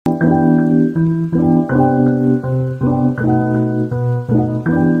Hello,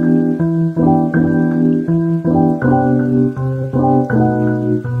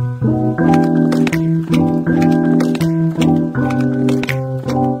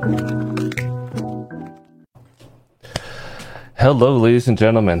 ladies and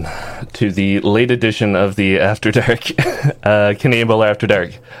gentlemen, to the late edition of the After Dark, Canadian Bowler After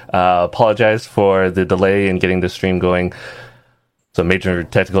Dark. Apologize for the delay in getting the stream going. Some major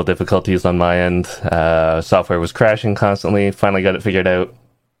technical difficulties on my end. Software was crashing constantly. Finally got it figured out.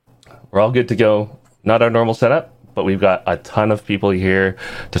 We're all good to go. Not our normal setup, but we've got a ton of people here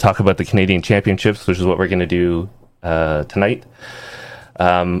to talk about the Canadian Championships, which is what we're going to do tonight.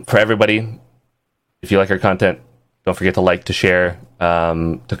 For everybody, if you like our content, don't forget to like, to share,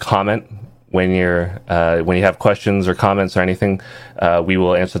 to comment when you have questions or comments or anything. We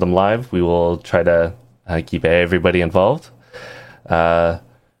will answer them live. We will try to keep everybody involved.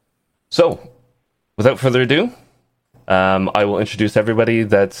 So, without further ado, I will introduce everybody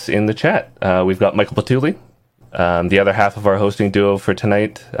that's in the chat. We've got Michael Patulli, the other half of our hosting duo for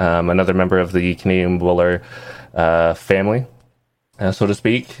tonight, another member of the Canadian Bowler family, so to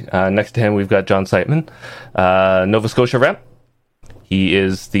speak. Next to him, we've got John Siteman, Nova Scotia rep. He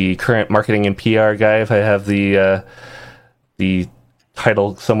is the current marketing and PR guy, if I have the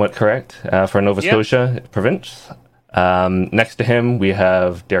title somewhat correct, for Nova Scotia province. Next to him, we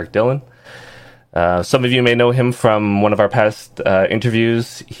have Derek Dillon. Some of you may know him from one of our past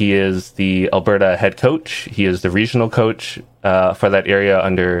interviews. He is the Alberta head coach. He is the regional coach for that area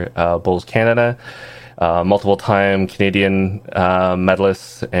under Bowls Canada. Multiple-time Canadian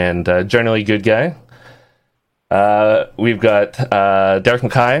medalist and generally good guy. We've got Derek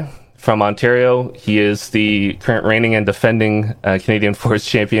Mackay from Ontario. He is the current reigning and defending Canadian Force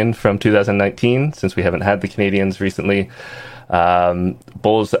champion from 2019, since we haven't had the Canadians recently.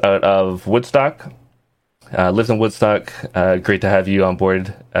 Bowls out of Woodstock. Lives in Woodstock. Great to have you on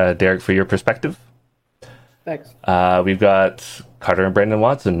board, Derek, for your perspective. Thanks. We've got Carter and Brandon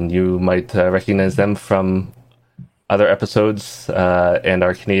Watson. You might recognize them from other episodes and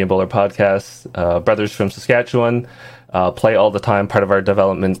our Canadian Bowler podcast. Brothers from Saskatchewan, play all the time, part of our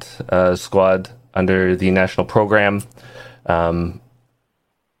development squad under the national program. Brandon,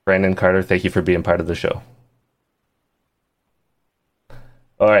 Carter, thank you for being part of the show.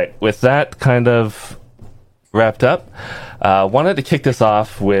 All right, with that kind of wrapped up, wanted to kick this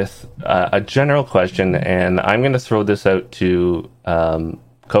off with a general question, and I'm going to throw this out to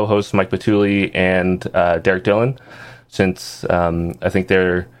co-hosts Mike Patulli and Derek Dillon, since I think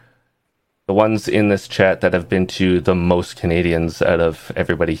they're the ones in this chat that have been to the most Canadians out of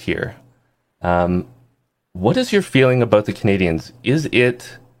everybody here. What is your feeling about the Canadians? Is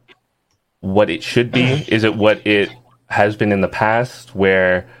it what it should be? Is it what it has been in the past,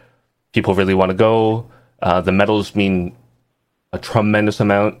 where people really want to go? The medals mean a tremendous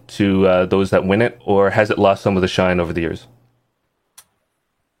amount to those that win it, or has it lost some of the shine over the years?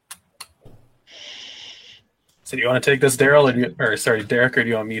 So do you want to take this, Daryl, Derek, or do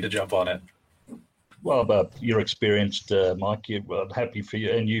you want me to jump on it? Well, you're experienced, Mike. Happy for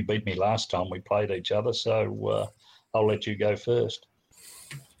you, and you beat me last time we played each other, so I'll let you go first.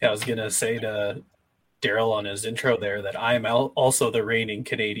 Yeah, I was going to say to Daryl on his intro there that I am also the reigning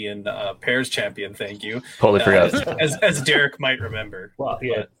Canadian pairs champion. Thank you. Totally forgot. As Derek might remember. Well,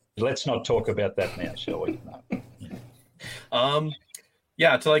 yeah, let's not talk about that now, shall we? No.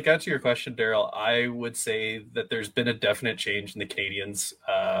 Yeah, to answer your question, Daryl, I would say that there's been a definite change in the Canadians,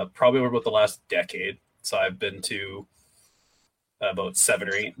 probably over about the last decade. So I've been to about 7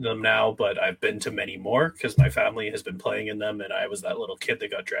 or 8 of them now, but I've been to many more because my family has been playing in them, and I was that little kid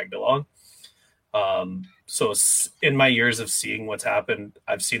that got dragged along. So in my years of seeing what's happened,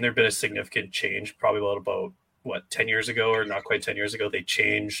 I've seen there been a significant change, probably about 10 years ago, or not quite 10 years ago. They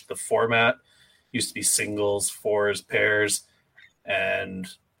changed the format. Used to be singles, fours, pairs, and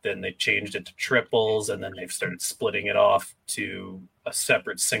then they changed it to triples, and then they've started splitting it off to a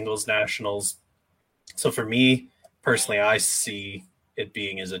separate singles nationals. So for me personally, I see it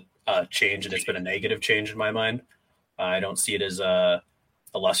being as a change, and it's been a negative change in my mind. I don't see it as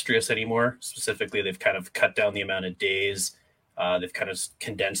illustrious anymore. Specifically, they've kind of cut down the amount of days. They've kind of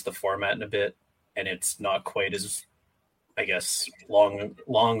condensed the format in a bit, and it's not quite as, I guess,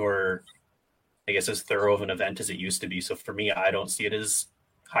 long or I guess as thorough of an event as it used to be. So for me, I don't see it as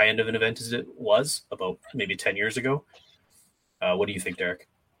high end of an event as it was about maybe 10 years ago. What do you think, Derek?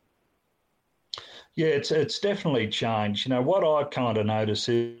 Yeah, it's definitely changed. What I kind of notice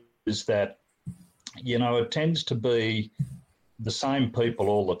is that, it tends to be the same people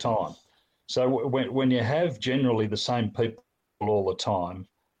all the time. So when you have generally the same people all the time,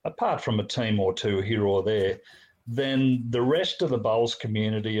 apart from a team or two here or there, then the rest of the bowls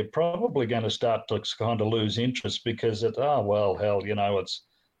community are probably going to start to kind of lose interest because hell,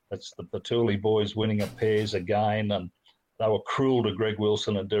 it's the Patuli boys winning a pairs again, and they were cruel to Greg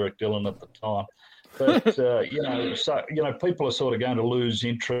Wilson and Derek Dillon at the time. But people are sort of going to lose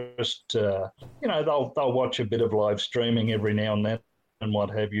interest. They'll watch a bit of live streaming every now and then and what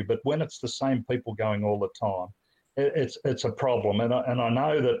have you. But when it's the same people going all the time, it's a problem. And I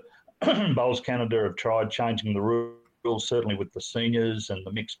know that Bowls Canada have tried changing the rules, certainly with the seniors and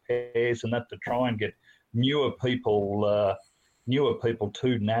the mixed pairs and that, to try and get newer people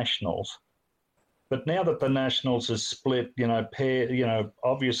to nationals. But now that the nationals is split,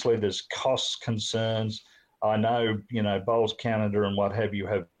 obviously there's cost concerns. I know, Bowls Canada and what have you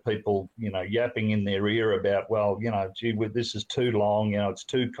have people, yapping in their ear about, this is too long, it's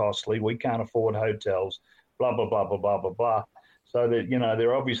too costly, we can't afford hotels, blah, blah, blah, blah, blah, blah, blah. So that,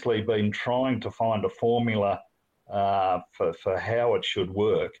 they're obviously been trying to find a formula for how it should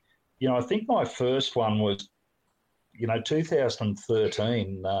work. I think my first one was,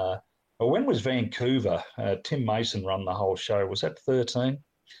 2013. When was Vancouver? Tim Mason run the whole show. Was that 13?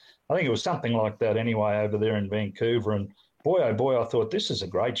 I think it was something like that anyway over there in Vancouver. And boy, oh boy, I thought, this is a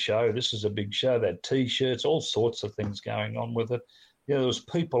great show. This is a big show. They had T-shirts, all sorts of things going on with it. There was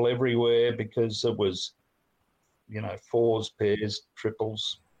people everywhere because it was, fours, pairs,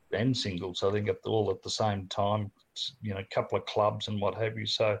 triples, and singles, I think, all at the same time, a couple of clubs and what have you.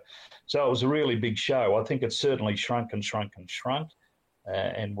 So it was a really big show. I think it's certainly shrunk and shrunk and shrunk,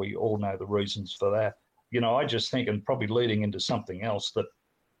 and we all know the reasons for that. I just think, and probably leading into something else, that,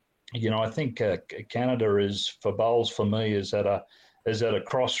 I think Canada is, for bowls, for me, is at a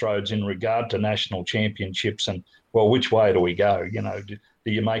crossroads in regard to national championships and, well, which way do we go?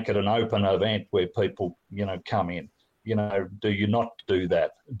 Do you make it an open event where people, come in? Do you not do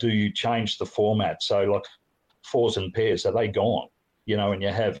that? Do you change the format? So, like, fours and pairs, are they gone? And you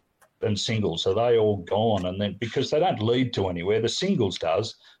have, and singles, are they all gone? And then, because they don't lead to anywhere, the singles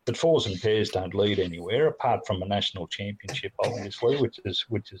does, but fours and pairs don't lead anywhere apart from a national championship, obviously, which is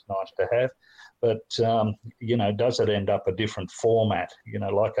nice to have. But does it end up a different format?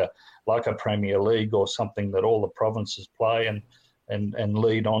 Like a Premier League or something that all the provinces play and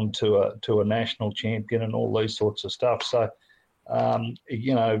lead on to a national champion and all these sorts of stuff. So,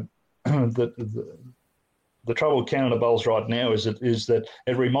 the trouble with Canada Bowls right now is that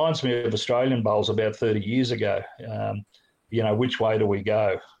it reminds me of Australian Bowls about 30 years ago. Which way do we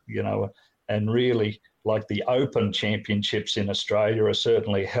go? And really, like, the Open Championships in Australia are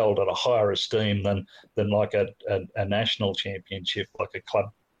certainly held at a higher esteem than like a national championship, like a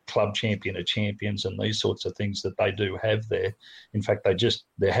club champion of champions and these sorts of things that they do have there. In fact,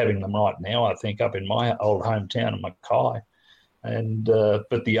 they're having them right now, I think, up in my old hometown of Mackay. And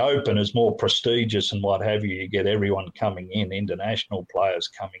but the Open is more prestigious and what have you. You get everyone coming in, international players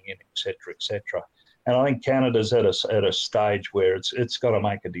coming in, etc., etc. And I think Canada's at a stage where it's got to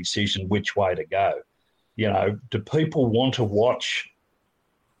make a decision which way to go. Do people want to watch,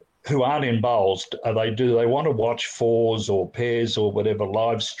 who aren't in bowls? Do they want to watch fours or pairs or whatever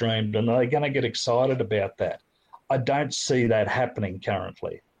live streamed? And are they going to get excited about that? I don't see that happening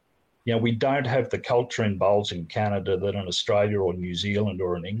currently. We don't have the culture in bowls in Canada that in Australia or New Zealand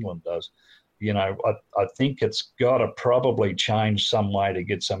or in England does. I think it's got to probably change some way to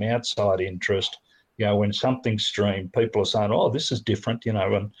get some outside interest. When something's streamed, people are saying, oh, this is different,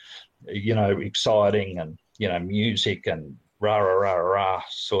 and, exciting and, music and rah, rah, rah, rah,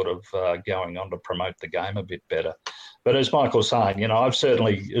 sort of going on to promote the game a bit better. But as Michael's saying, I've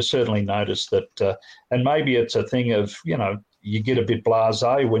certainly noticed that, and maybe it's a thing of, you get a bit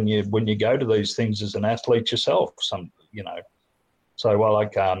blasé when you go to these things as an athlete yourself. So, well,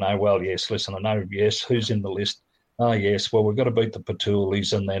 okay, no, well, yes, listen, I know, yes, who's in the list? Oh, yes, well, we've got to beat the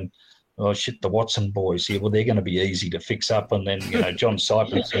Patulis, and then, oh, shit, the Watson boys here, well, they're going to be easy to fix up, and then, John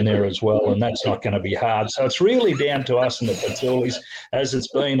Cypress in there as well, and that's not going to be hard. So it's really down to us and the Patulis, as it's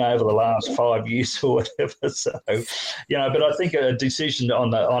been over the last 5 years or whatever. So, but I think a decision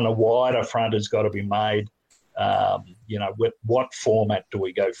on a wider front has got to be made. What format do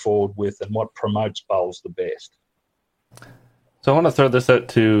we go forward with, and what promotes bowls the best? So I want to throw this out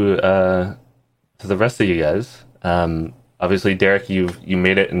to the rest of you guys. Obviously, Derek, you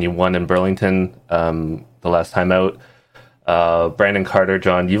made it and you won in Burlington the last time out. Brandon Carter,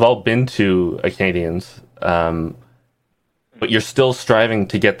 John, you've all been to a Canadians, but you're still striving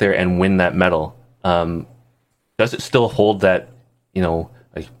to get there and win that medal. Does it still hold that,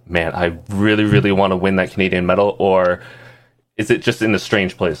 like, man, I really, really want to win that Canadian medal, or is it just in a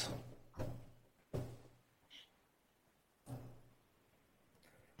strange place?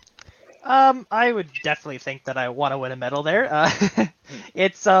 I would definitely think that I want to win a medal there.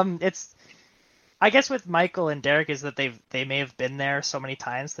 It's I guess with Michael and Derek is that they may have been there so many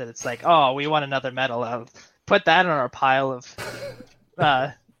times that it's like, oh, we want another medal. I'll put that on our pile of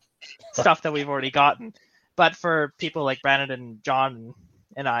stuff that we've already gotten. But for people like Brandon and John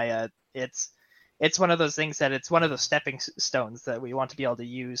and I, it's one of those things that it's one of those stepping stones that we want to be able to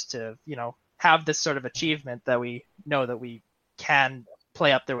use to, have this sort of achievement that we know that we can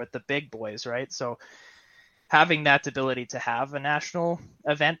play up there with the big boys, right? So having that ability to have a national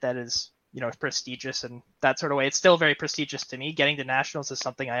event that is, prestigious and that sort of way, it's still very prestigious to me. Getting to nationals is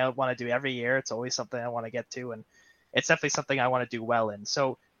something I want to do every year. It's always something I want to get to, and it's definitely something I want to do well in.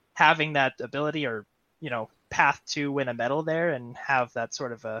 So having that ability or, path to win a medal there and have that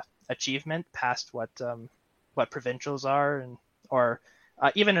sort of a achievement past what provincials are or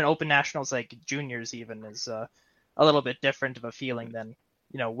even in open nationals like juniors even is a little bit different of a feeling than,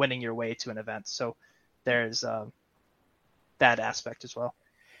 winning your way to an event. So there's that aspect as well.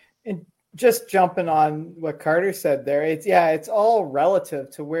 And just jumping on what Carter said there, it's all relative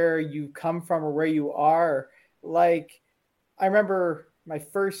to where you come from or where you are. Like, I remember my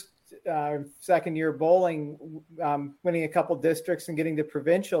first second year bowling, winning a couple districts and getting to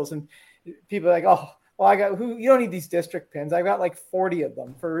provincials, and people are like, oh, well, you don't need these district pins. I got like 40 of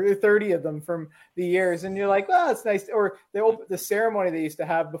them for 30 of them from the years. And you're like, oh, it's nice. Or the ceremony they used to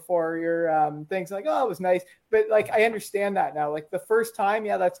have before your things, like, oh, it was nice. But like, I understand that now. Like the first time,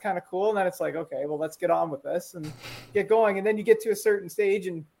 yeah, that's kind of cool. And then it's like, okay, well, let's get on with this and get going. And then you get to a certain stage.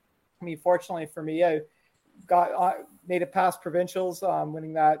 And I mean, fortunately for me, I made it past provincials,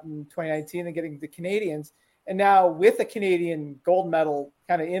 winning that in 2019 and getting the Canadians. And now with a Canadian gold medal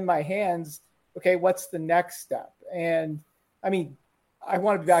kind of in my hands, okay, what's the next step? And I mean, I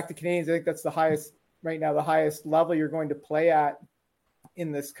want to be back to Canadians. I think that's the highest right now, the highest level you're going to play at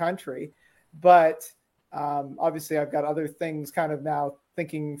in this country. But obviously I've got other things kind of now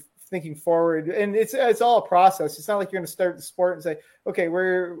thinking forward, and it's all a process. It's not like you're going to start the sport and say, okay,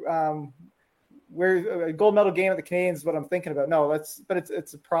 we're a gold medal game at the Canadians is what I'm thinking about. No, it's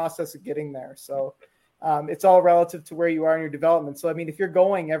a process of getting there. So it's all relative to where you are in your development. So, I mean, if you're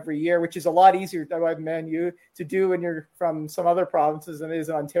going every year, which is a lot easier, I would demand you to do when you're from some other provinces than it is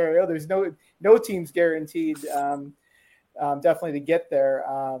in Ontario. There's no teams guaranteed, definitely to get there.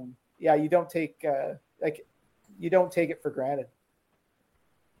 You don't take it for granted.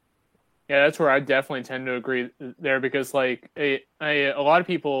 Yeah, that's where I definitely tend to agree there, because like a lot of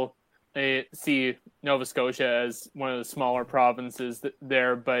people see Nova Scotia as one of the smaller provinces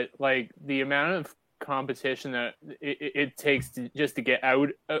there, but like the amount of competition that it takes to get out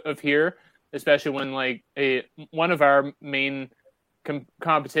of here, especially when like one of our main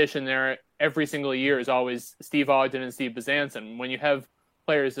competition there every single year is always Steve Ogden and Steve Bezanson. When you have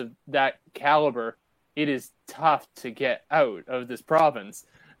players of that caliber, it is tough to get out of this province.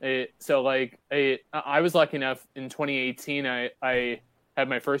 So like I was lucky enough in 2018, I had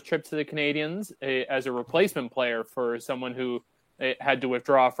my first trip to the Canadians as a replacement player for someone who had to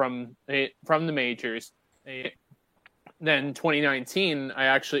withdraw from the majors. Then 2019,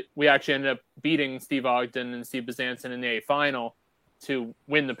 we actually ended up beating Steve Ogden and Steve Bezanson in the A final to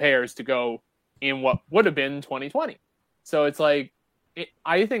win the pairs to go in what would have been 2020. So it's like,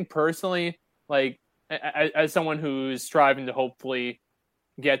 I think personally, like as someone who's striving to hopefully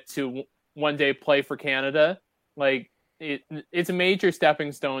get to one day play for Canada, like it's a major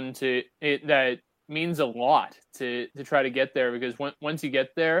stepping stone to it that means a lot to try to get there, because once you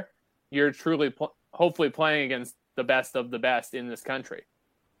get there, you're truly hopefully playing against the best of the best in this country.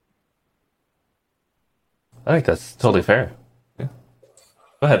 I think that's totally fair. Yeah.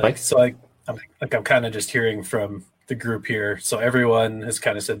 Go ahead, Mike. So I'm kind of just hearing from the group here. So everyone has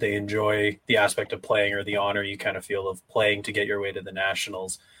kind of said they enjoy the aspect of playing, or the honor you kind of feel of playing to get your way to the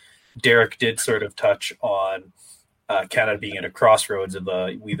nationals. Derek did sort of touch on Canada being at a crossroads of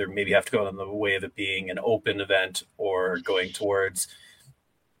we either maybe have to go on the way of it being an open event or going towards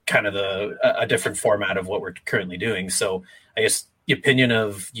kind of a different format of what we're currently doing. So I guess the opinion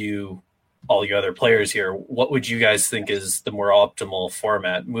of all you other players here, what would you guys think is the more optimal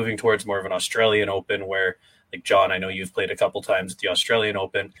format, moving towards more of an Australian Open where, like John, I know you've played a couple times at the Australian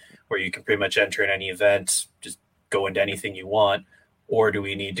Open, where you can pretty much enter in any event, just go into anything you want? Or do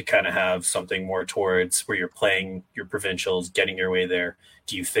we need to kind of have something more towards where you're playing your provincials, getting your way there?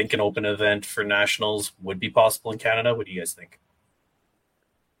 Do you think an open event for nationals would be possible in Canada? What do you guys think?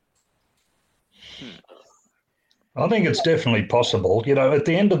 I think it's definitely possible. At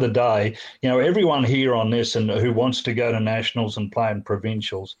the end of the day, everyone here on this and who wants to go to nationals and play in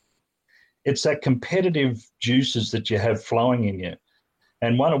provincials, it's that competitive juices that you have flowing in you.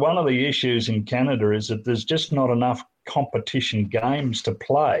 And one of the issues in Canada is that there's just not enough competition games to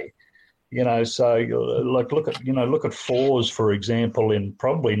play. So like look at fours, for example, in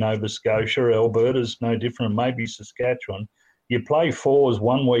probably Nova Scotia. Alberta's no different, maybe Saskatchewan. You play fours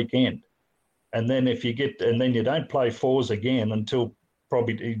one weekend, and then you don't play fours again until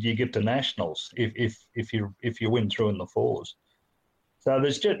probably you get to nationals if you win through in the fours. So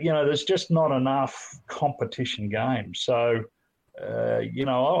there's just not enough competition games. So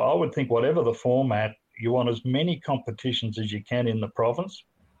I would think whatever the format, you want as many competitions as you can in the province,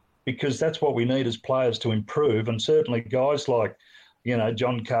 because that's what we need as players to improve. And certainly guys like,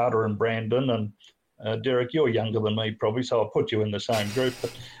 John Carter and Brandon and Derek, you're younger than me probably, so I'll put you in the same group.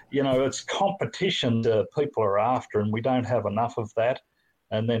 But, it's competition that people are after, and we don't have enough of that.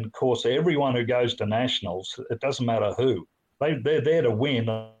 And then, of course, everyone who goes to nationals, it doesn't matter who, they're there to win,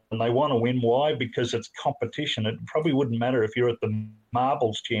 and they want to win. Why? Because it's competition. It probably wouldn't matter if you're at the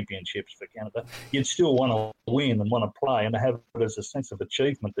Marbles Championships for Canada. You'd still want to win and want to play and have it as a sense of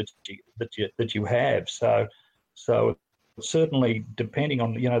achievement that you have. So certainly, depending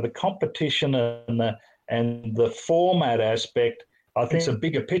on the competition and the format aspect, I think it's a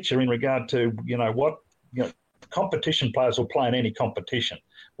bigger picture in regard to competition players will play in any competition,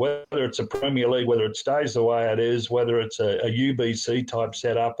 whether it's a Premier League, whether it stays the way it is, whether it's a UBC type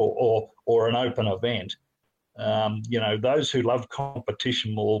setup or an open event. Those who love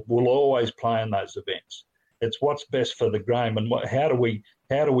competition will always play in those events. It's what's best for the game, and how do we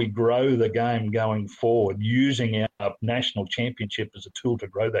grow the game going forward using our national championship as a tool to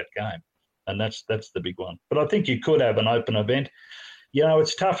grow that game, and that's the big one. But I think you could have an open event.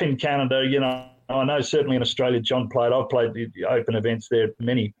 It's tough in Canada. I know certainly in Australia, John played. I've played the open events there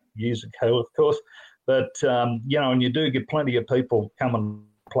many years ago, of course. But, and you do get plenty of people come and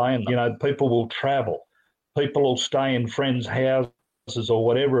play. And, people will travel. People will stay in friends' houses or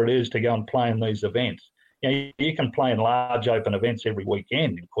whatever it is to go and play in these events. You can play in large open events every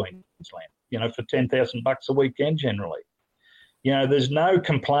weekend in Queensland, for $10,000 a weekend generally. There's no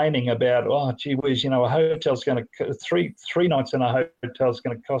complaining about, oh, gee whiz, a hotel's going to three nights in a hotel is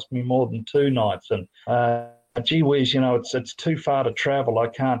going to cost me more than 2 nights. And gee whiz, it's too far to travel. I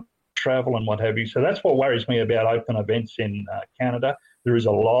can't travel and what have you. So that's what worries me about open events in Canada. There is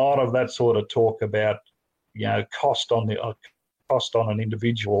a lot of that sort of talk about, cost on an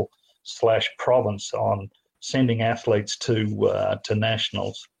individual / province on sending athletes to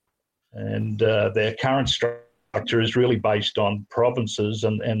nationals. And their current structure is really based on provinces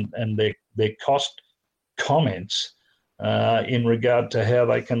and their cost comments in regard to how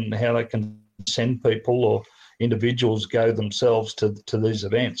they can send people or individuals go themselves to these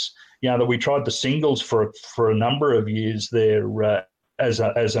events. That we tried the singles for a number of years there as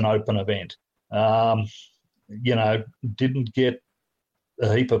an open event. Didn't get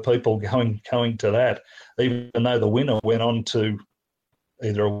a heap of people going to that, even though the winner went on to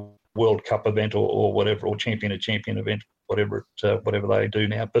either a World Cup event or whatever, or champion event, whatever they do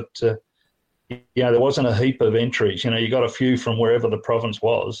now. But there wasn't a heap of entries. You got a few from wherever the province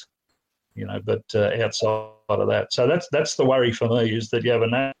was. But outside of that, so that's the worry for me, is that you have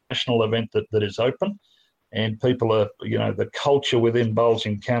a national event that is open, and people are, the culture within bowls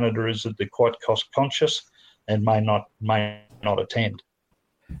in Canada is that they're quite cost conscious and may not attend.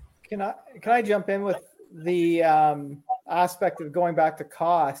 Can I jump in with the aspect of going back to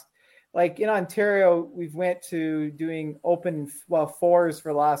cost? Like in Ontario, we've went to doing fours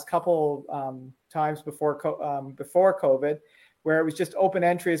for the last couple times before COVID, where it was just open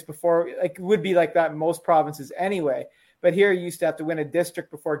entries before. Like it would be like that in most provinces anyway. But here you used to have to win a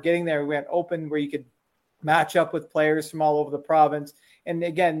district before getting there. We went open where you could match up with players from all over the province. And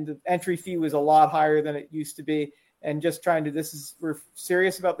again, the entry fee was a lot higher than it used to be. And just we're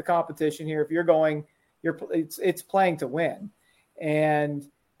serious about the competition here. If you're going, it's playing to win. And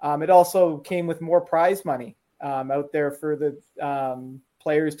it also came with more prize money out there for the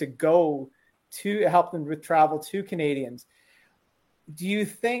players to go to help them with travel to Canadians. Do you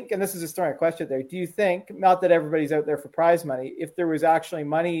think, and this is just throwing a question there, do you think, not that everybody's out there for prize money, if there was actually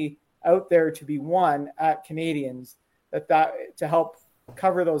money out there to be won at Canadians, that to help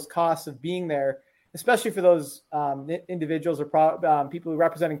cover those costs of being there, especially for those individuals or people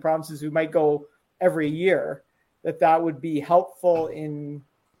representing provinces who might go every year, that would be helpful in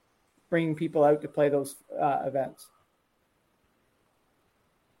bringing people out to play those events?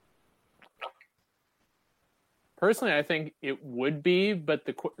 Personally, I think it would be, but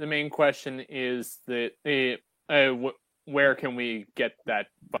the main question is that where can we get that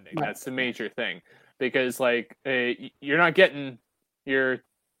funding? That's the major thing, because you're not getting your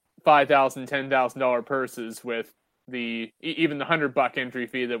 $5,000, $10,000 purses with even the $100 entry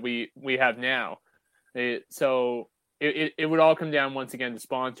fee that we have now. So it would all come down once again to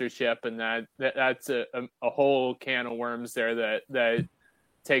sponsorship, and that's a whole can of worms there that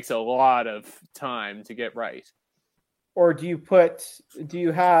takes a lot of time to get right. Or do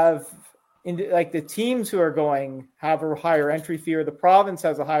you have like the teams who are going have a higher entry fee, or the province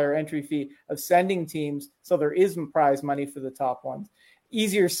has a higher entry fee of sending teams, so there isn't prize money for the top ones?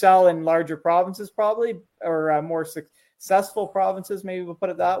 Easier sell in larger provinces probably, or more successful provinces, maybe we'll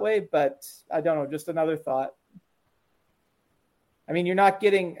put it that way, but I don't know, just another thought. I mean, you're not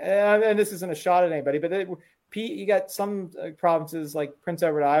getting, and this isn't a shot at anybody, but you got some provinces like Prince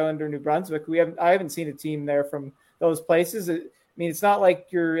Edward Island or New Brunswick. I haven't seen a team there from those places. I mean, it's not like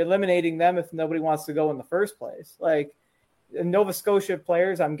you're eliminating them if nobody wants to go in the first place. Like Nova Scotia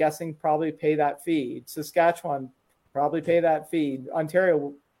players, I'm guessing probably pay that fee. Saskatchewan probably pay that fee.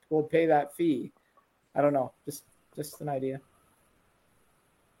 Ontario will pay that fee. I don't know. Just an idea.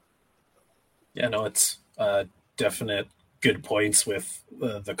 Yeah, no, it's definite good points with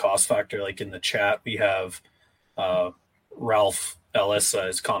the cost factor. Like in the chat, we have Ralph Ellis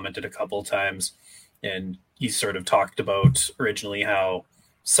has commented a couple of times, and he sort of talked about originally how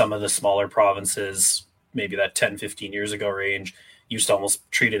some of the smaller provinces, maybe that 10, 15 years ago range, used to almost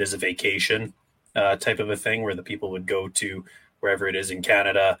treat it as a vacation type of a thing, where the people would go to wherever it is in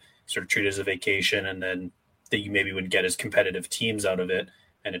Canada, sort of treat it as a vacation, and then that you maybe would get as competitive teams out of it.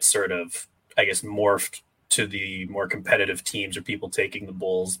 And it's sort of, I guess, morphed to the more competitive teams or people taking the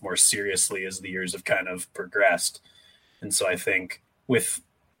Bulls more seriously as the years have kind of progressed. And so I think with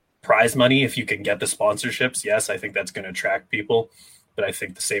prize money, if you can get the sponsorships, yes, I think that's going to attract people. But I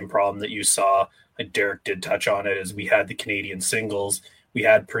think the same problem that you saw, and Derek did touch on it, is we had the Canadian singles. We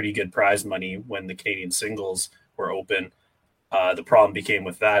had pretty good prize money when the Canadian singles were open. The problem became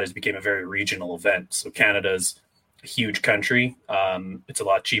with that is it became a very regional event. So Canada's a huge country. It's a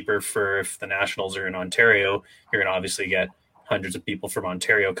lot cheaper for if the Nationals are in Ontario, you're going to obviously get hundreds of people from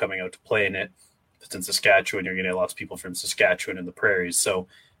Ontario coming out to play in it. If it's in Saskatchewan, you're going to get lots of people from Saskatchewan and the prairies. So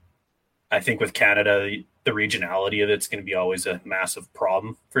I think with Canada, the regionality of it's going to be always a massive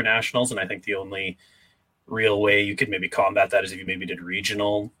problem for Nationals. And I think the only real way you could maybe combat that is if you maybe did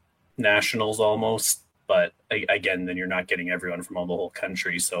regional Nationals almost. But again, then you're not getting everyone from all the whole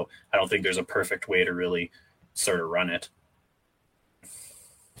country. So I don't think there's a perfect way to really sort of run it.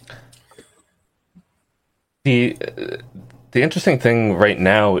 The interesting thing right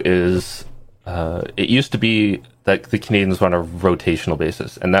now is it used to be that the Canadians were on a rotational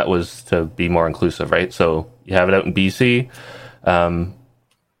basis, and that was to be more inclusive, right? So you have it out in BC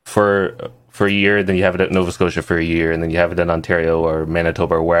for a year, then you have it at Nova Scotia for a year, and then you have it in Ontario or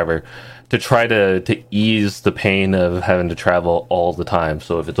Manitoba or wherever, to try to ease the pain of having to travel all the time.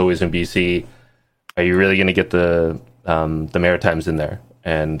 So if it's always in BC, are you really going to get the Maritimes in there?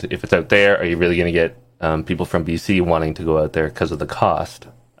 And if it's out there, are you really going to get people from BC wanting to go out there because of the cost?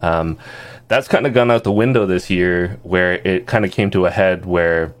 That's kind of gone out the window this year, where it kind of came to a head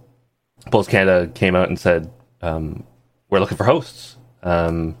where Bulls Canada came out and said, we're looking for hosts.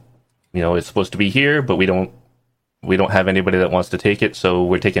 It's supposed to be here, but we don't have anybody that wants to take it, so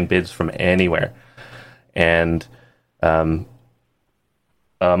we're taking bids from anywhere. And Michael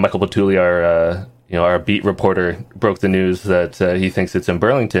Batuli, our beat reporter, broke the news that he thinks it's in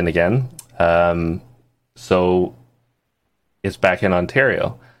Burlington again. So it's back in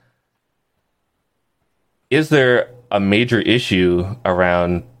Ontario. Is there a major issue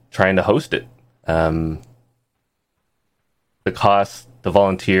around trying to host it? The cost, the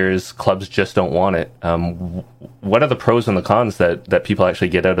volunteers, clubs just don't want it. What are the pros and the cons that people actually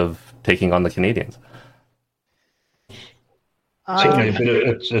get out of taking on the Canadians? Certainly,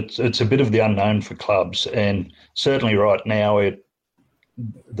 it's a bit of the unknown for clubs, and certainly right now,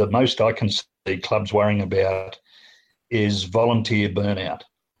 the most I can see clubs worrying about is volunteer burnout.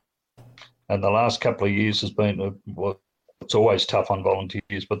 And the last couple of years has been, it's always tough on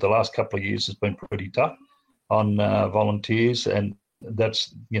volunteers, but the last couple of years has been pretty tough on volunteers. And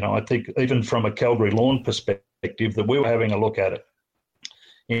that's, I think even from a Calgary Lawn perspective, that we were having a look at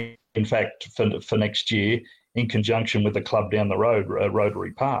it. In fact, for next year, in conjunction with the club down the road,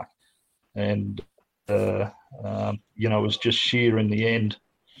 Rotary Park. And, it was just sheer in the end.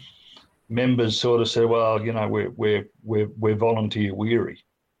 Members sort of said, well, we're volunteer weary.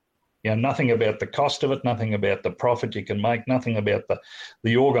 Nothing about the cost of it, nothing about the profit you can make, nothing about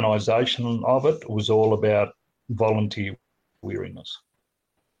the organisation of it. It was all about volunteer weariness.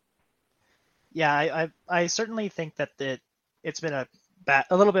 Yeah, I certainly think that it's been a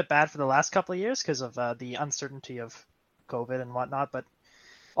little bit bad for the last couple of years because of the uncertainty of COVID and whatnot. But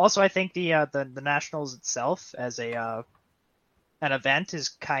Also, I think the Nationals itself as a an event is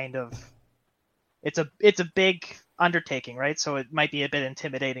kind of it's a big undertaking, right? So it might be a bit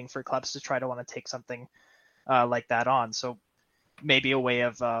intimidating for clubs to try to want to take something like that on. So maybe a way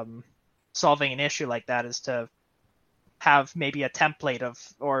of solving an issue like that is to have maybe a template of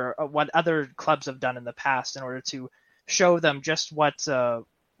or what other clubs have done in the past in order to show them just what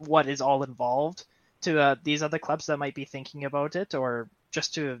is all involved to these other clubs that might be thinking about it, or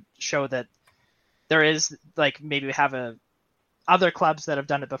just to show that there is like maybe have other clubs that have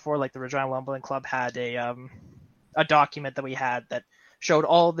done it before, like the Regina Lumbling Club had a document that we had that showed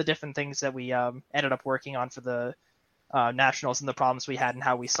all the different things that we ended up working on for the Nationals and the problems we had and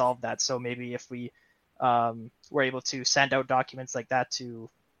how we solved that. So maybe if we were able to send out documents like that to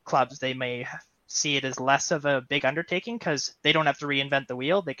clubs, they may see it as less of a big undertaking because they don't have to reinvent the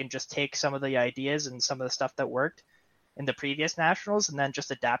wheel. They can just take some of the ideas and some of the stuff that worked in the previous Nationals and then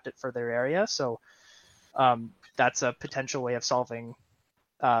just adapt it for their area. So that's a potential way of solving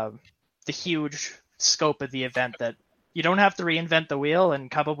the huge scope of the event, that you don't have to reinvent the wheel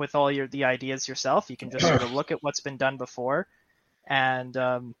and come up with all the ideas yourself. You can just sort of look at what's been done before and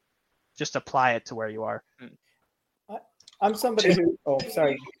just apply it to where you are. I'm somebody who,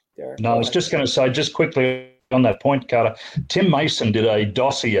 sorry, Derek. No, I was just going to say, just quickly on that point, Carter, Tim Mason did a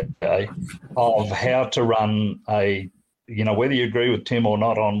dossier of how to run whether you agree with Tim or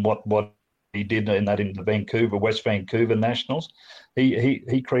not on what he did in the West Vancouver Nationals.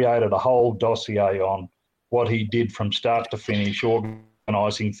 He created a whole dossier on what he did from start to finish,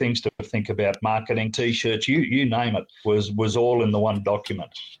 organising things to think about, marketing, T-shirts, you name it, was all in the one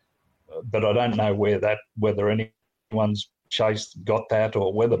document. But I don't know whether anyone's got that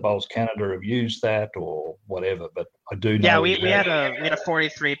or whether Bowls Canada have used that or whatever. But I do know. Yeah, we had a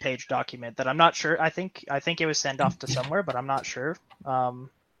 43-page document that I'm not sure. I think it was sent off to somewhere, but I'm not sure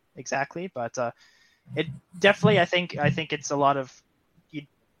exactly. But it definitely, I think it's a lot of.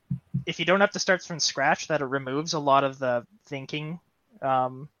 If you don't have to start from scratch, that it removes a lot of the thinking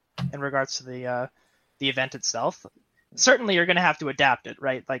in regards to the event itself. Certainly, you're going to have to adapt it,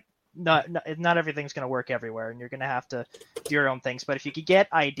 right? Like, not everything's going to work everywhere, and you're going to have to do your own things. But if you could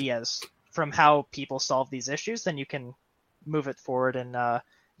get ideas from how people solve these issues, then you can move it forward in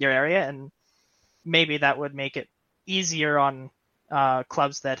your area, and maybe that would make it easier on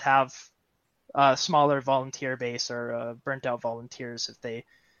clubs that have a smaller volunteer base or burnt out volunteers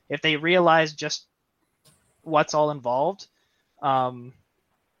if they realize just what's all involved.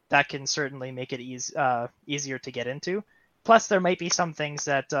 That can certainly make it easier to get into. Plus, there might be some things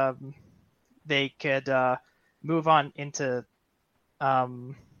that they could move on into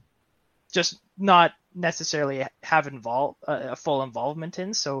just not necessarily have a full involvement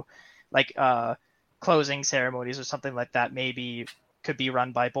in. So, like closing ceremonies or something like that maybe could be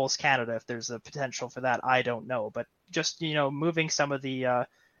run by Bowls Canada if there's a potential for that. I don't know. But just, moving some of the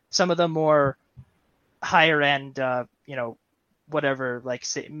more higher end, whatever, like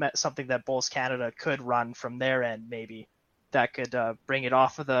say, something that Bowls Canada could run from their end, maybe that could bring it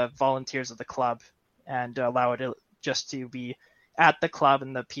off of the volunteers of the club and allow it just to be at the club,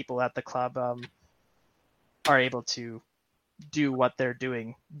 and the people at the club are able to do what they're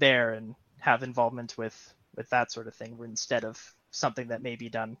doing there and have involvement with that sort of thing, instead of something that may be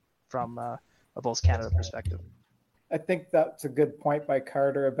done from a Bowls Canada perspective. I think that's a good point by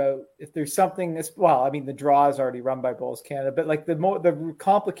Carter about if there's something the draw is already run by Bowls Canada, but like the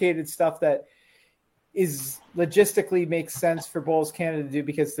complicated stuff that is logistically makes sense for Bowls Canada to do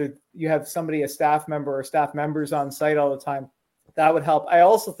because you have somebody, a staff member or staff members on site all the time. That would help. I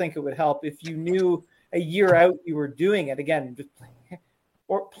also think it would help if you knew a year out you were doing it again,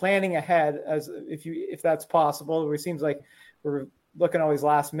 or planning ahead as if that's possible. It seems like we're looking always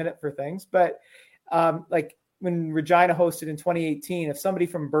last minute for things, but like when Regina hosted in 2018, if somebody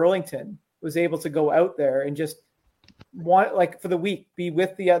from Burlington was able to go out there and just for the week, be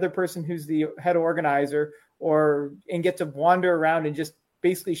with the other person who's the head organizer and get to wander around and just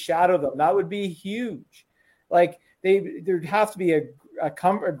basically shadow them, that would be huge. Like there'd have to be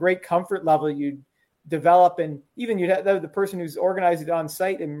a great comfort level you'd develop, and even you'd have the person who's organized it on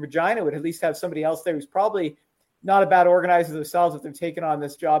site in Regina would at least have somebody else there who's probably not a bad organizer themselves if they're taking on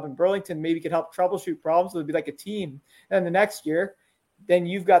this job in Burlington, maybe could help troubleshoot problems. It would be like a team. And the next year, then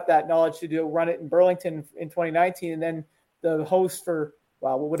you've got that knowledge to run it in Burlington in 2019. And then the host for,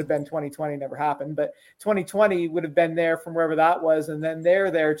 what would have been 2020 never happened, but 2020 would have been there from wherever that was. And then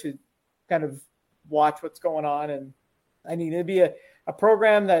they're there to kind of watch what's going on. And I mean, it'd be a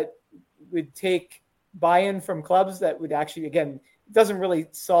program that would take buy-in from clubs that would actually, again, it doesn't really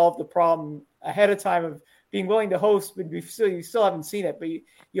solve the problem ahead of time of being willing to host, but you still haven't seen it. But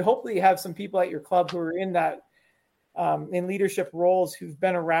you hopefully have some people at your club who are in that in leadership roles who've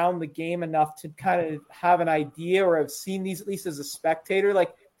been around the game enough to kind of have an idea or have seen these at least as a spectator.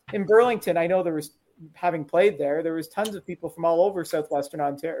 Like in Burlington, I know there was, having played there was tons of people from all over southwestern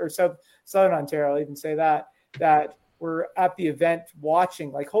Ontario or southern Ontario. I'll even say that were at the event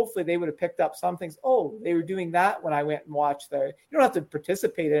watching. Like hopefully they would have picked up some things. Oh, they were doing that when I went and watched there. You don't have to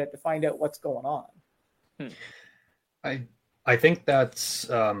participate in it to find out what's going on. I think that's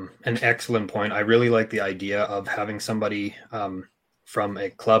an excellent point. I really like the idea of having somebody from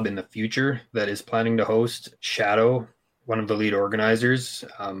a club in the future that is planning to host shadow one of the lead organizers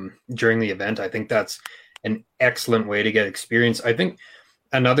during the event. I think that's an excellent way to get experience. I think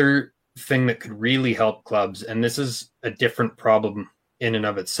another thing that could really help clubs, and this is a different problem in and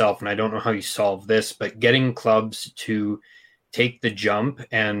of itself, and I don't know how you solve this, but getting clubs to take the jump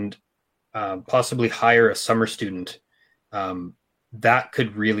and possibly hire a summer student, that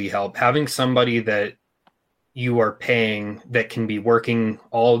could really help. Having somebody that you are paying that can be working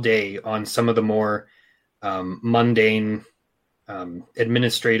all day on some of the more mundane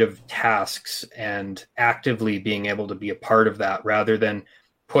administrative tasks and actively being able to be a part of that rather than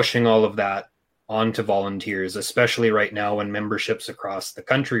pushing all of that onto volunteers, especially right now when memberships across the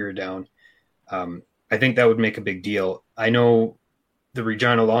country are down. I think that would make a big deal. I know the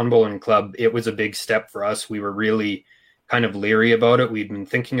Regina Lawn Bowling Club, it was a big step for us. We were really kind of leery about it. We'd been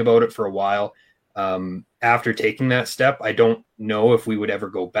thinking about it for a while. After taking that step, I don't know if we would ever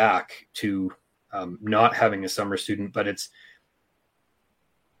go back to not having a summer student, but it's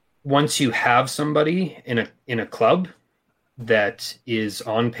once you have somebody in a club that is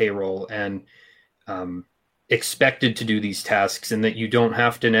on payroll and expected to do these tasks, and that you don't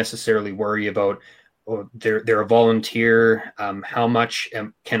have to necessarily worry about, oh, they're a volunteer. How much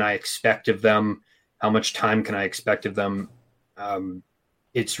can I expect of them? How much time can I expect of them?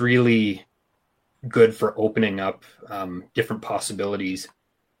 It's really good for opening up different possibilities.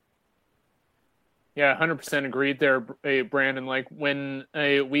 Yeah, 100% agreed there, Brandon. Like when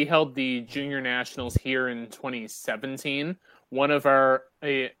we held the Junior Nationals here in 2017, one of our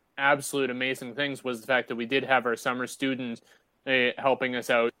absolute amazing things was the fact that we did have our summer student helping us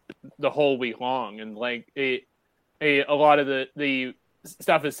out the whole week long. And like a lot of the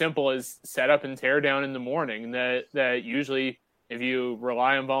stuff as simple as set up and tear down in the morning that usually, if you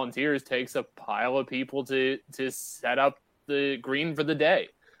rely on volunteers, takes a pile of people to set up the green for the day.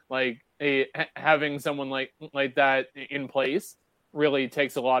 Like having someone like that in place really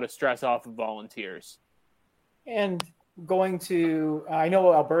takes a lot of stress off of volunteers. And going to, I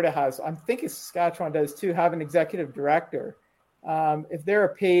know Alberta has, I'm thinking Saskatchewan does too, have an executive director. If they're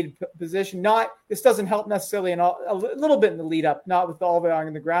a paid position, this doesn't help necessarily a little bit in the lead up, not with all the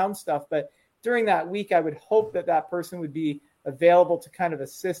on the ground stuff, but during that week, I would hope that person would be available to kind of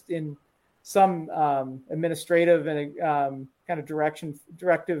assist in some administrative and kind of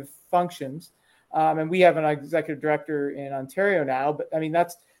directive functions. And we have an executive director in Ontario now, but I mean,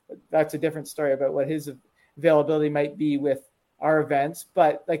 that's a different story about what his availability might be with our events.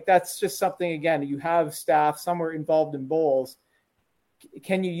 But like, that's just something, again, you have staff somewhere involved in bowls.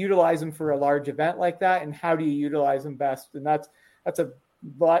 Can you utilize them for a large event like that? And how do you utilize them best? And that's a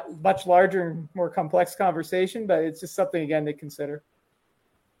much larger and more complex conversation, but it's just something, again, to consider.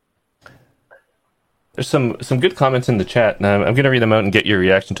 There's some good comments in the chat, and I'm going to read them out and get your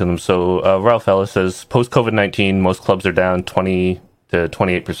reaction to them. So Ralph Ellis says, post-COVID-19, most clubs are down 20 to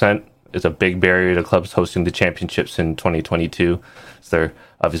 28%. Is a big barrier to clubs hosting the championships in 2022. So they're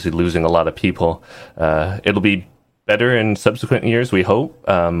obviously losing a lot of people. It'll be better in subsequent years, we hope.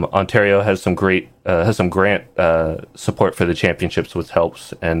 Ontario has some grant support for the championships, which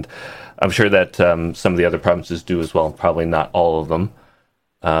helps, and I'm sure that some of the other provinces do as well. Probably not all of them.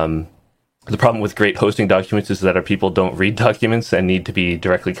 The problem with great hosting documents is that our people don't read documents and need to be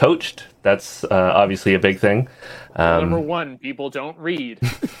directly coached. That's obviously a big thing. Number one, people don't read.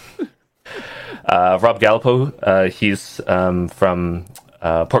 Rob Gallipo, he's from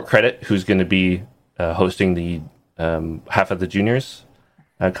Port Credit, who's going to be hosting the half of the juniors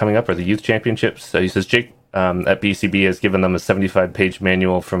coming up, or the youth championships. So he says Jake at BCB has given them a 75-page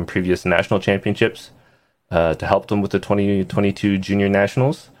manual from previous national championships to help them with the 2022 junior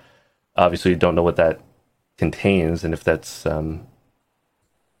nationals. Obviously, don't know what that contains and if that's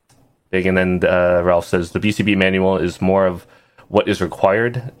big. And then Ralph says the BCB manual is more of what is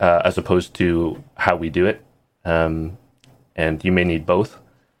required as opposed to how we do it. And you may need both.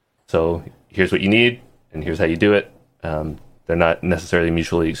 So here's what you need, and here's how you do it. They're not necessarily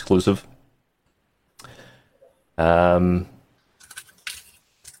mutually exclusive. So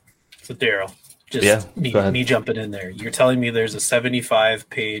Daryl, Just me jumping in there. You're telling me there's a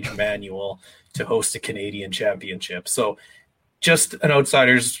 75-page manual to host a Canadian championship. So just an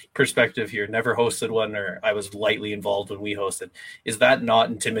outsider's perspective here, never hosted one, or I was lightly involved when we hosted. Is that not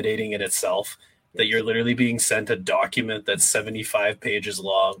intimidating in itself, that you're literally being sent a document that's 75 pages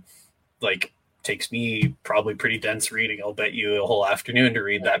long? Like, takes me probably pretty dense reading. I'll bet you a whole afternoon to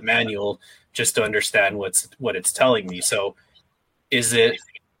read that manual just to understand what it's telling me. So is it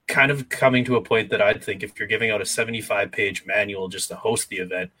kind of coming to a point that I'd think if you're giving out a 75-page manual just to host the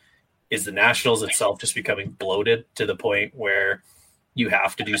event, is the Nationals itself just becoming bloated to the point where you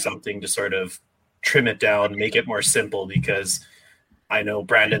have to do something to sort of trim it down, make it more simple? Because I know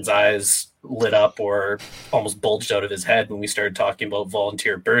Brandon's eyes lit up or almost bulged out of his head when we started talking about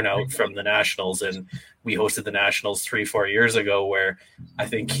volunteer burnout from the Nationals. And we hosted the Nationals 3-4 years ago, where I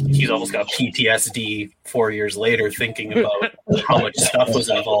think he's almost got PTSD 4 years later thinking about how much stuff was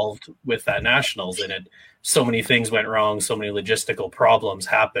involved with that Nationals. And it, so many things went wrong. So many logistical problems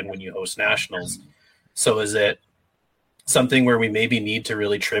happen when you host Nationals. So is it something where we maybe need to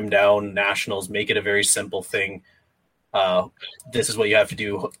really trim down Nationals, make it a very simple thing? This is what you have to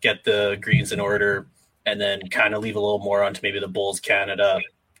do, get the greens in order, and then kind of leave a little more onto maybe the Bulls Canada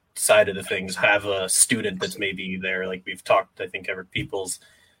side of the things. Have a student that's maybe there, like we've talked, I think everyone's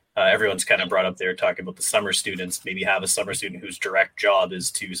kind of brought up there talking about the summer students. Maybe have a summer student whose direct job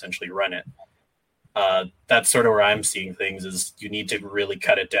is to essentially run it. That's sort of where I'm seeing things, is you need to really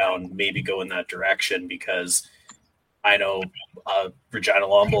cut it down, maybe go in that direction, because I know Regina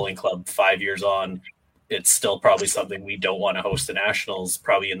Lawn Bowling Club 5 years on, it's still probably something we don't want to host the Nationals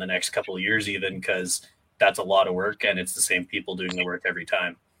probably in the next couple of years even, because that's a lot of work and it's the same people doing the work every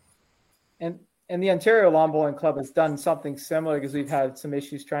time. And the Ontario Lawn Bowling Club has done something similar, because we've had some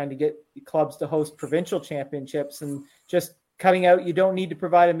issues trying to get clubs to host provincial championships, and just cutting out, you don't need to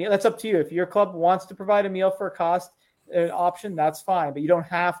provide a meal. That's up to you. If your club wants to provide a meal for a cost option, that's fine, but you don't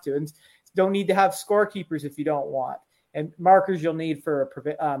have to. And don't need to have scorekeepers if you don't want. And markers you'll need for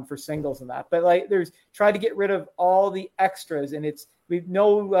singles and that. But like, try to get rid of all the extras, and we've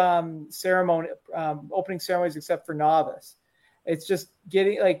no ceremony, opening ceremonies except for novice. It's just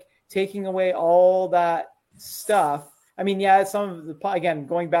taking away all that stuff. I mean, yeah, some of the, again,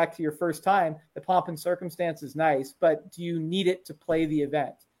 going back to your first time, the pomp and circumstance is nice, but do you need it to play the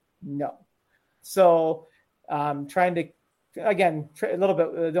event? No. So trying to, again, a little bit,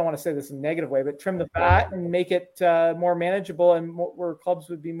 I don't want to say this in a negative way, but trim the fat and make it more manageable, and where clubs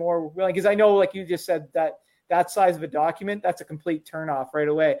would be more willing. Because I know, like you just said, that size of a document, that's a complete turnoff right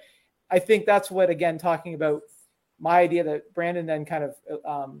away. I think that's what, again, talking about my idea that Brandon then kind of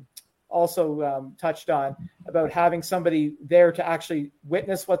also touched on, about having somebody there to actually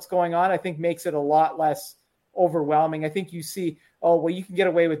witness what's going on, I think makes it a lot less overwhelming. I think you see, oh, well, you can get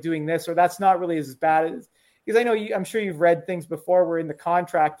away with doing this, or that's not really as bad as, because I know I'm sure you've read things before where in the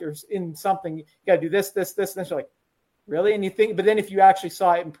contract or in something, you got to do this, and then you're like, really? And you think, but then if you actually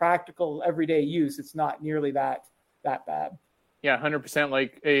saw it in practical everyday use, it's not nearly that bad. Yeah, 100%.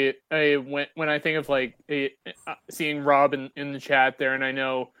 Like when I think of seeing Rob in the chat there, and I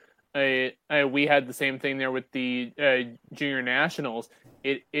know we had the same thing there with the junior nationals.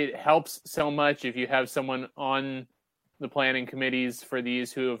 It helps so much if you have someone on the planning committees for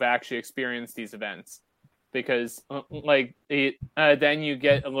these who have actually experienced these events, because then you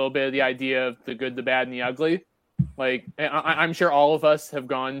get a little bit of the idea of the good, the bad, and the ugly. Like I'm sure all of us have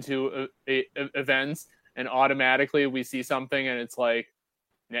gone to events, and automatically we see something and it's like,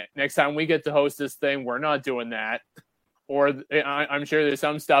 next time we get to host this thing, we're not doing that. Or I'm sure there's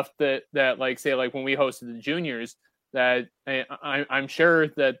some stuff that like, say, like when we hosted the juniors, that I'm sure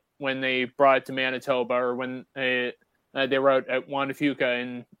that when they brought it to Manitoba, or when they were out at Juan de Fuca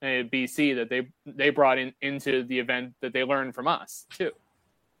in BC, that they brought into the event that they learned from us too.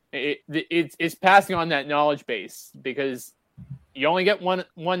 It's passing on that knowledge base, because you only get one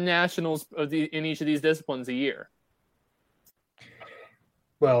nationals in each of these disciplines a year.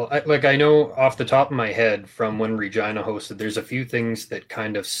 Well, I know off the top of my head from when Regina hosted, there's a few things that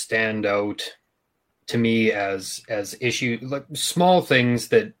kind of stand out to me as issues, like small things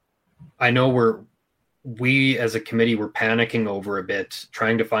that I know we as a committee were panicking over a bit,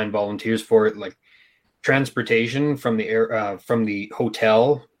 trying to find volunteers for it, like transportation from the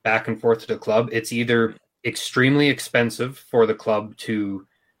hotel back and forth to the club. It's either extremely expensive for the club to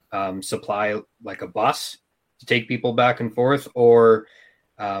supply like a bus to take people back and forth, or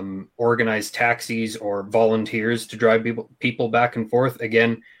organize taxis or volunteers to drive people back and forth.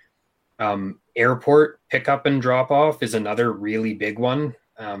 Again, airport pickup and drop off is another really big one.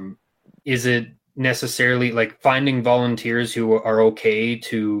 Is it necessarily like finding volunteers who are okay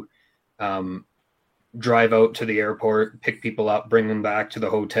to drive out to the airport, pick people up, bring them back to the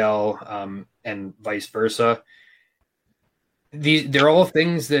hotel, and vice versa. They're all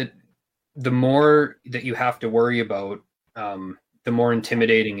things that the more that you have to worry about, the more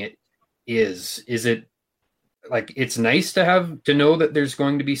intimidating it is. Is it like, it's nice to know that there's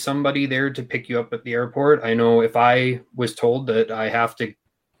going to be somebody there to pick you up at the airport. I know if I was told that I have to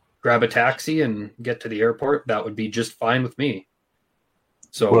grab a taxi and get to the airport, that would be just fine with me.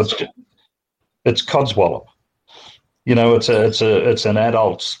 So well, it's Codswallop. You know, it's an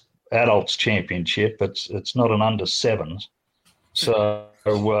adults championship. It's not an under sevens. So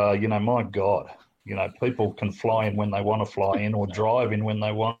you know, my God, you know, people can fly in when they want to fly in, or drive in when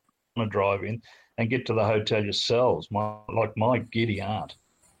they want to drive in, and get to the hotel yourselves. My giddy aunt.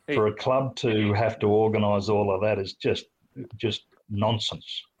 For a club to have to organise all of that is just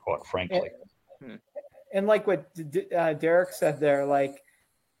nonsense, quite frankly. And like what Derek said there, like,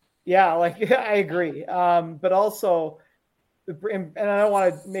 yeah, like I agree. But also, and I don't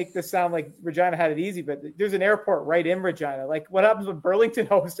want to make this sound like Regina had it easy, but there's an airport right in Regina. Like, what happens when Burlington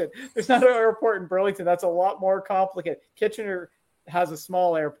hosted? There's not an airport in Burlington. That's a lot more complicated. Kitchener has a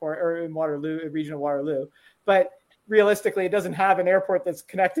small airport, or in Waterloo, region of Waterloo, but realistically, it doesn't have an airport that's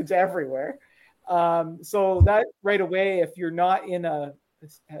connected to everywhere. So that right away, if you're not in a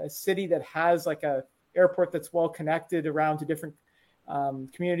city that has like a airport that's well connected around to different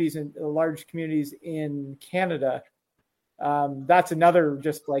communities and large communities in Canada, that's another,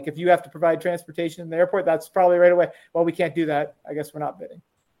 just like, if you have to provide transportation in the airport, that's probably right away, well, we can't do that, I guess we're not bidding.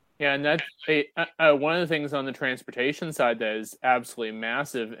 Yeah, and that's one of the things on the transportation side that is absolutely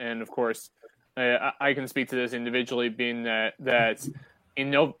massive. And of course, I can speak to this individually, being that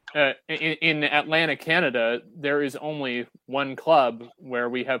in Atlantic, Canada, there is only one club where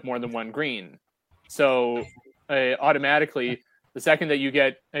we have more than one green. So automatically, the second that you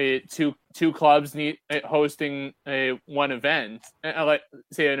get two clubs hosting one event,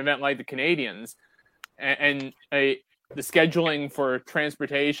 say an event like the Canadians, and the scheduling for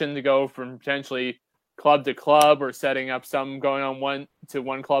transportation to go from potentially club to club, or setting up some going on one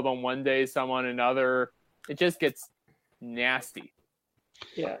club on one day, some on another, it just gets nasty.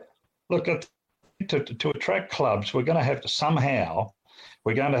 Yeah. Look, to attract clubs, we're going to have to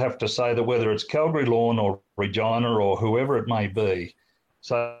say that whether it's Calgary Lawn or Regina or whoever it may be,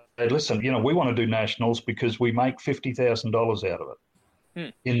 so listen, you know, we want to do nationals because we make $50,000 out of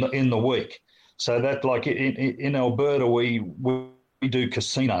it in the week. So that, like in Alberta, we do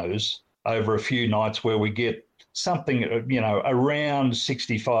casinos over a few nights where we get something, you know, around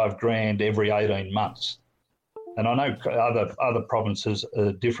 65 grand every 18 months. And I know other provinces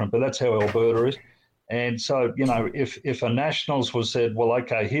are different, but that's how Alberta is. And so, you know, if a nationals was said, well,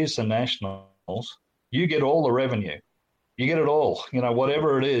 okay, here's the nationals, you get all the revenue. You get it all, you know,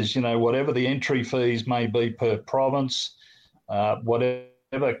 whatever it is, you know, whatever the entry fees may be per province, whatever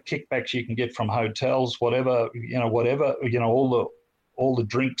kickbacks you can get from hotels, whatever, all the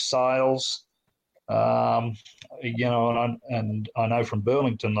drink sales, you know, and I know from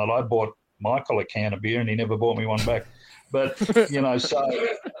Burlington that I bought Michael a can of beer and he never bought me one back. But, you know, so,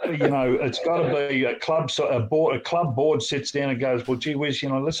 you know, it's got to be a club board sits down and goes, well, gee whiz, you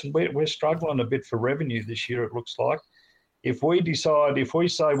know, listen, we're struggling a bit for revenue this year, it looks like. If we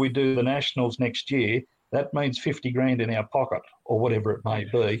say we do the nationals next year, that means 50 grand in our pocket or whatever it may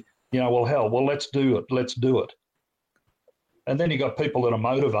be. You know, well, hell, let's do it. And then you got people that are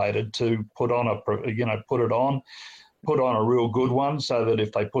motivated to put on a real good one, so that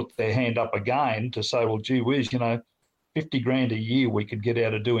if they put their hand up again to say, well, gee whiz, you know, 50 grand a year we could get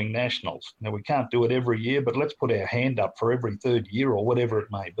out of doing nationals. Now, we can't do it every year, but let's put our hand up for every third year or whatever it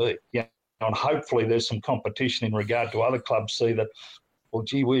may be. Yeah. And hopefully there's some competition in regard to other clubs see that, well,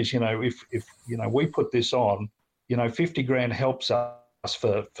 gee whiz, you know, if you know, we put this on, you know, 50 grand helps us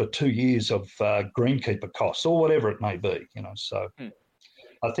for 2 years of greenkeeper costs or whatever it may be, you know. So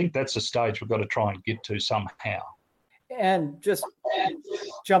I think that's the stage we've got to try and get to somehow. And just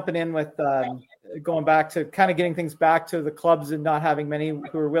jumping in with going back to kind of getting things back to the clubs and not having many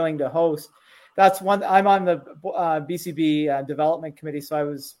who are willing to host. That's one. I'm on the BCB development committee, so I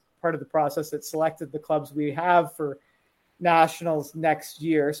was part of the process that selected the clubs we have for nationals next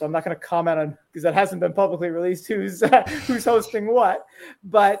year. So I'm not going to comment on, because that hasn't been publicly released, who's hosting what.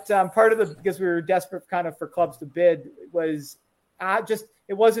 But part of because we were desperate kind of for clubs to bid, was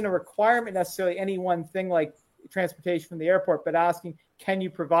it wasn't a requirement necessarily any one thing like transportation from the airport, but asking, can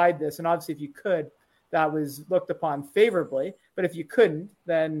you provide this? And obviously if you could, that was looked upon favorably, but if you couldn't,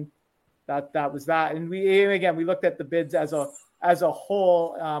 then that was that. And we looked at the bids as a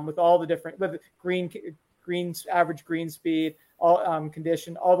whole, with all the different, with green average green speed, all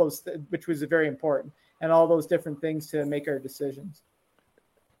condition, all those, which was very important. and all those different things to make our decisions.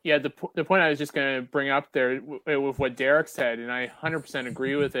 Yeah, the point I was just going to bring up there with what Derek said, and I 100%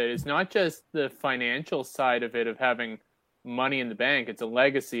 agree with it, is not just the financial side of it, of having money in the bank. It's a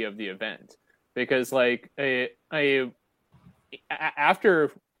legacy of the event. Because, like,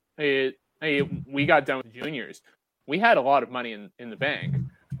 after we got done with juniors, we had a lot of money in the bank.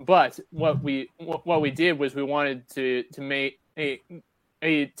 But what we did was we wanted to make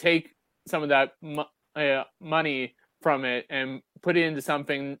take some of that money from it and put it into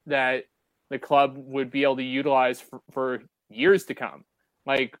something that the club would be able to utilize for years to come.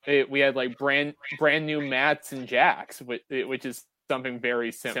 Like, we had like brand new mats and jacks, which is something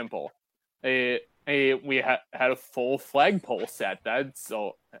very simple. We had a full flagpole set. That's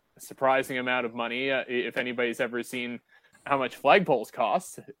a surprising amount of money. If anybody's ever seen how much flagpoles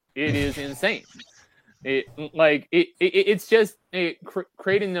cost, it is insane. It's just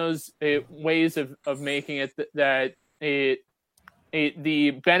creating those ways of making it that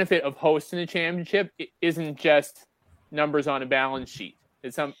the benefit of hosting a championship isn't just numbers on a balance sheet.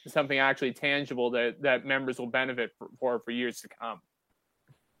 It's something actually tangible that members will benefit for years to come.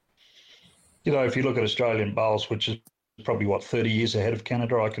 You know, if you look at Australian bowls, which is probably 30 years ahead of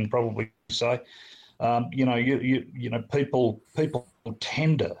Canada, I can probably say, people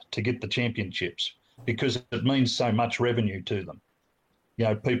tender to get the championships because it means so much revenue to them. You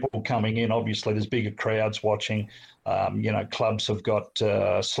know, people coming in, obviously there's bigger crowds watching, clubs have got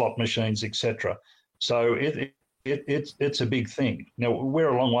slot machines, etc. So it's a big thing. Now, we're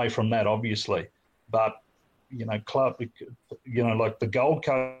a long way from that, obviously, but, like the Gold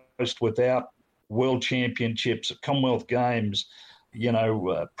Coast without World Championships, Commonwealth Games,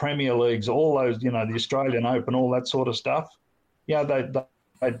 Premier Leagues, all those, the Australian Open, all that sort of stuff,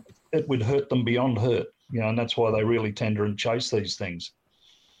 it would hurt them beyond hurt, and that's why they really tender and chase these things.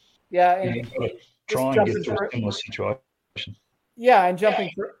 Yeah, and try and get through a similar situation. Yeah, and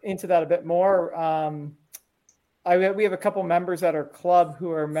jumping into that a bit more, we have a couple members at our club who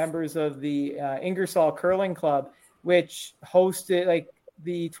are members of the Ingersoll Curling Club, which hosted like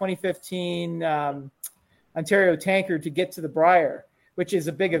the 2015 Ontario Tankard to get to the Briar, which is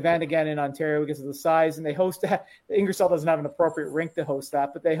a big event again in Ontario because of the size. And they host that. Ingersoll doesn't have an appropriate rink to host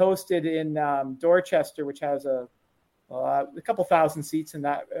that, but they hosted in Dorchester, which has a couple thousand seats in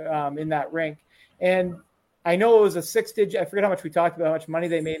that rink. And I know it was a 6-digit. I forget how much we talked about, how much money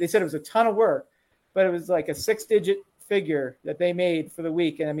they made. They said it was a ton of work, but it was like a 6-digit figure that they made for the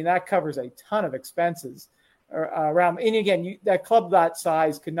week. And I mean, that covers a ton of expenses around. And again, that club that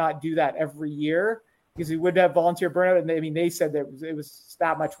size could not do that every year because we would have volunteer burnout. And they said that it was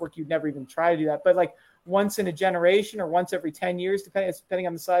that much work. You'd never even try to do that. But like once in a generation or once every 10 years, depending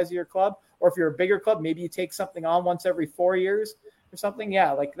on the size of your club, or if you're a bigger club, maybe you take something on once every 4 years or something.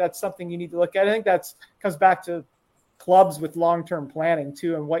 Yeah. Like that's something you need to look at. I think that comes back to clubs with long-term planning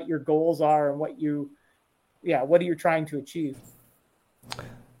too, and what your goals are and what are you trying to achieve.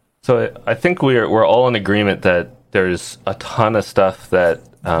 So I think we're all in agreement that there's a ton of stuff that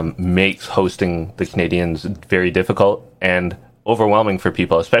makes hosting the Canadians very difficult and overwhelming for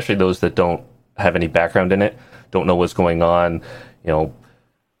people, especially those that don't have any background in it, don't know what's going on.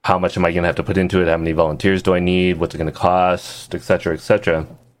 How much am I going to have to put into it? How many volunteers do I need? What's it going to cost, et cetera, et cetera.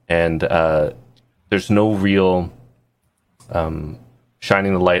 And there's no real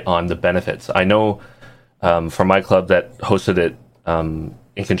shining the light on the benefits. I know for my club that hosted it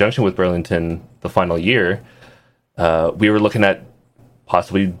in conjunction with Burlington the final year, we were looking at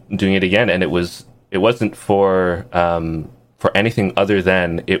possibly doing it again, and it wasn't for anything other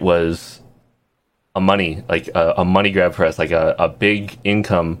than it was a money grab for us, like a big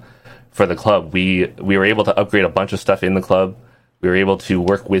income for the club. We were able to upgrade a bunch of stuff in the club. We were able to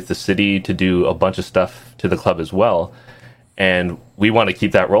work with the city to do a bunch of stuff to the club as well, and we want to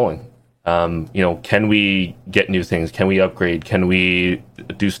keep that rolling. Can we get new things? Can we upgrade? Can we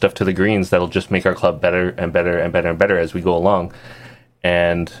do stuff to the greens that'll just make our club better and better and better and better as we go along?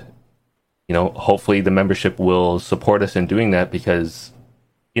 And, hopefully the membership will support us in doing that, because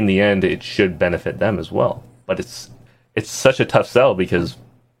in the end, it should benefit them as well. But it's such a tough sell, because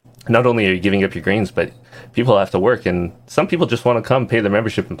not only are you giving up your greens, but people have to work, and some people just want to come, pay their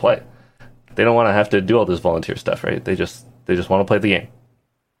membership, and play. They don't want to have to do all this volunteer stuff, right? They just want to play the game.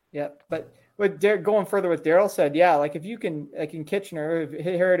 Yeah, but going further what Daryl said, yeah, like if you can, like in Kitchener, if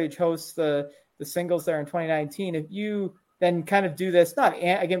Heritage hosts the singles there in 2019, if you then kind of do this, not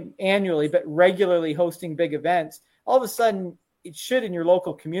again annually, but regularly hosting big events, all of a sudden it should in your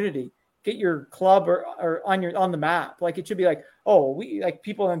local community get your club or on the map. Like it should be like, oh, we like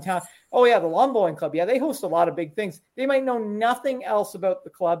people in town. Oh yeah, the lawn bowling club. Yeah, they host a lot of big things. They might know nothing else about the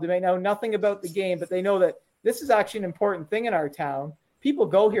club. They may know nothing about the game, but they know that this is actually an important thing in our town. People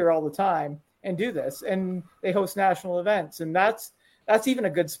go here all the time and do this, and they host national events, and that's even a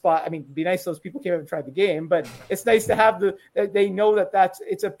good spot. I mean, it'd be nice if those people came up and tried the game, but it's nice to have they know that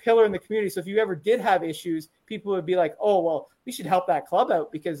it's a pillar in the community. So if you ever did have issues, people would be like, oh, well, we should help that club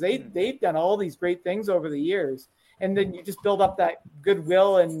out because they've done all these great things over the years. And then you just build up that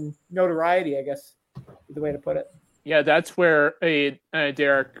goodwill and notoriety, I guess, is the way to put it. Yeah, that's where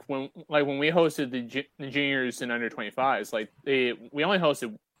Derek, when we hosted the juniors and under 25s, like we only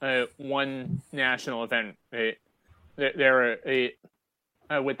hosted one national event.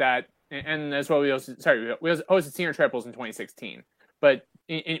 With that, and as well we hosted senior triples in 2016. But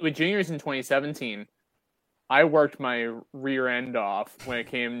with juniors in 2017, I worked my rear end off when it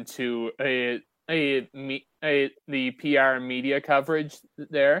came to the PR and media coverage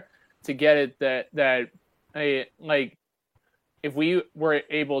there to get it that if we were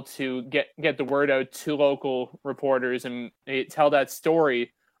able to get the word out to local reporters and tell that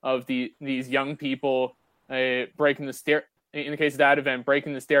story of these young people breaking the in the case of that event,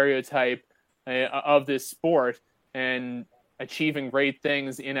 breaking the stereotype of this sport and achieving great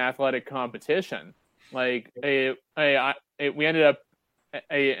things in athletic competition. Like we ended up,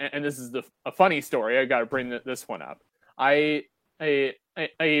 and this is a funny story. I got to bring this one up. We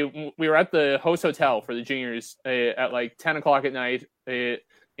were at the host hotel for the juniors at like 10 o'clock at night,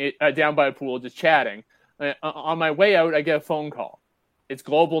 down by a pool, just chatting. On my way out, I get a phone call. It's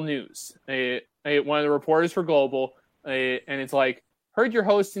Global News. One of the reporters for Global, and it's like, heard you're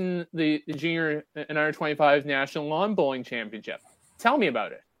hosting the junior and under 25 national lawn bowling championship. Tell me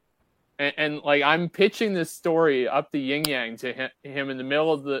about it. And like, I'm pitching this story up the yin yang to him in the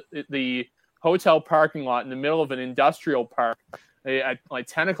middle of the hotel parking lot in the middle of an industrial park at like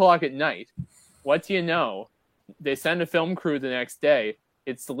 10 o'clock at night. What do you know? They send a film crew the next day.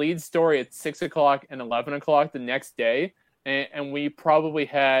 It's the lead story at 6 o'clock and 11 o'clock the next day. And we probably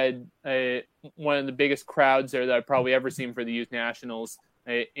had one of the biggest crowds there that I've probably ever seen for the youth nationals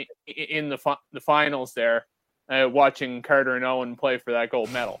in the finals there, watching Carter and Owen play for that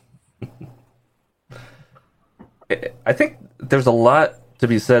gold medal. I think there's a lot to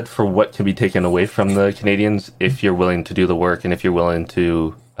be said for what can be taken away from the Canadians if you're willing to do the work and if you're willing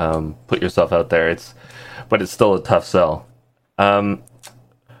to put yourself out there. But it's still a tough sell.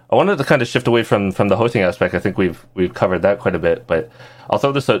 I wanted to kind of shift away from the hosting aspect. I think we've covered that quite a bit, but I'll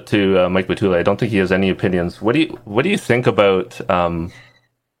throw this out to Mike Batule. I don't think he has any opinions. What do you think about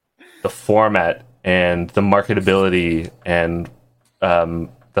the format and the marketability and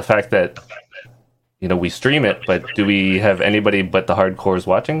the fact that we stream it, but do we have anybody but the hardcores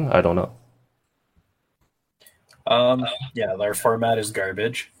watching? I don't know. Yeah, our format is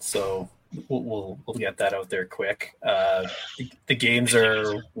garbage, so we'll get that out there quick. The games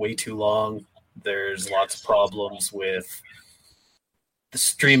are way too long. There's lots of problems with the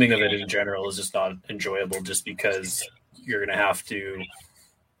streaming of it in general is just not enjoyable just because you're going to have to,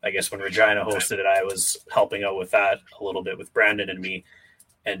 I guess when Regina hosted it, I was helping out with that a little bit with Brandon and me.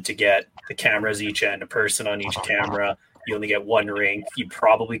 And to get the cameras each end, a person on each camera, you only get one rink. You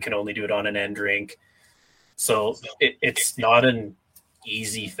probably can only do it on an end rink. So it's not an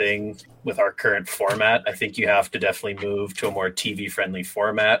easy thing with our current format. I think you have to definitely move to a more TV-friendly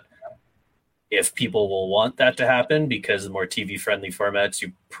format if people will want that to happen, because the more TV-friendly formats,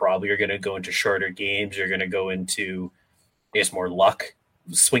 you probably are going to go into shorter games. You're going to go into, I guess, more luck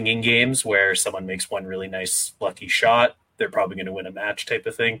swinging games where someone makes one really nice lucky shot. They're probably going to win a match type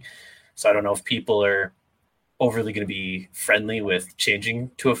of thing. So I don't know if people are overly going to be friendly with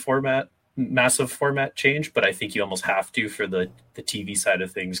changing to a massive format change, but I think you almost have to for the TV side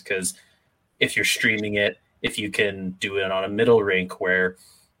of things, because if you're streaming it, if you can do it on a middle rink where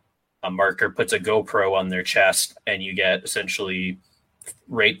a marker puts a GoPro on their chest and you get essentially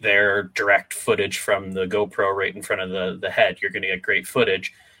right there direct footage from the GoPro right in front of the head, you're going to get great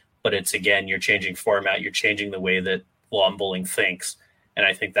footage. But it's, again, you're changing format, you're changing the way that lawn bowling thinks. And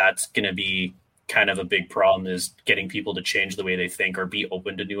I think that's going to be kind of a big problem, is getting people to change the way they think or be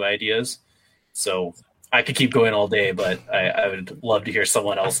open to new ideas. So I could keep going all day, but I would love to hear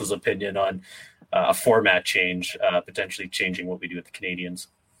someone else's opinion on a format change, potentially changing what we do with the Canadians.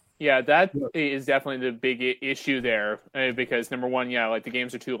 Yeah, that is definitely the big issue there, because number one, like the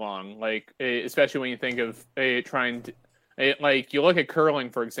games are too long, like especially when you think of trying to, like you look at curling,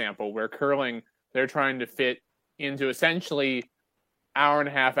 for example, where curling, they're trying to fit into essentially hour and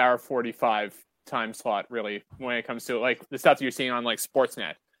a half, hour 45 time slot, really, when it comes to like the stuff you're seeing on like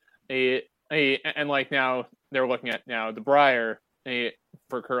Sportsnet. and like now they're looking at now the Brier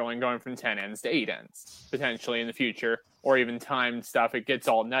for curling going from 10 ends to 8 ends potentially in the future, or even timed stuff. It gets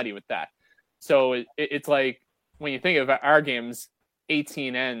all nutty with that. So it's like when you think of our games,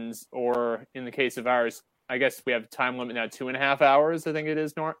 18 ends, or in the case of ours, I guess we have time limit now, 2.5 hours. I think it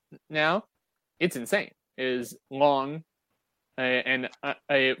is now. It's insane. It is long, and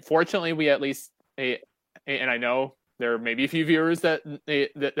fortunately, we at least, and I know there may be a few viewers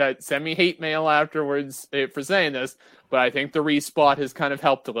that send me hate mail afterwards for saying this, but I think the respot has kind of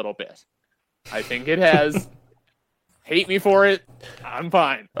helped a little bit. I think it has. Hate me for it. I'm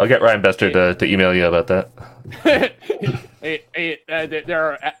fine. I'll get Ryan Bester to email you about that. There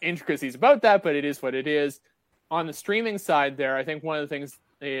are intricacies about that, but it is what it is. On the streaming side there, I think one of the things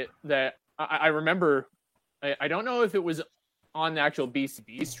that I remember, I don't know if it was on the actual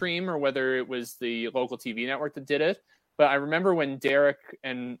BCB stream or whether it was the local TV network that did it, but I remember when Derek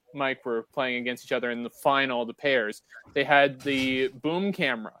and Mike were playing against each other in the final, the pairs, they had the boom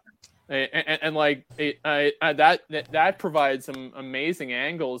camera. And like that provides some amazing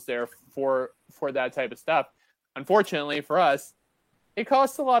angles there for that type of stuff. Unfortunately for us, it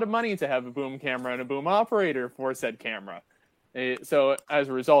costs a lot of money to have a boom camera and a boom operator for said camera. So as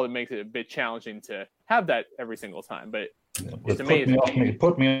a result, it makes it a bit challenging to have that every single time. But it's amazing. It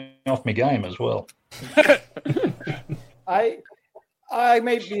put me off my game as well. I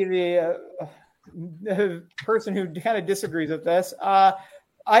may be the person who kind of disagrees with this.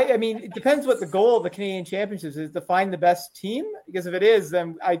 I mean, it depends what the goal of the Canadian Championships is, to find the best team. Because if it is,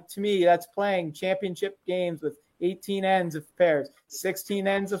 then to me, that's playing championship games with 18 ends of pairs, 16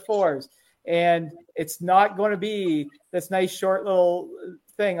 ends of fours. And it's not going to be this nice short little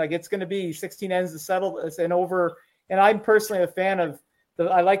thing. Like, it's going to be 16 ends to settle this and over. And I'm personally a fan of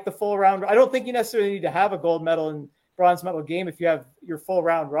I like the full round. I don't think you necessarily need to have a gold medal and bronze medal game if you have your full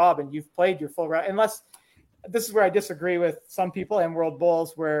round robin. You've played your full round, unless this is where I disagree with some people and World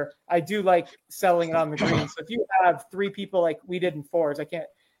Bowls, where I do like settling it on the green. So if you have 3 people like we did in fours,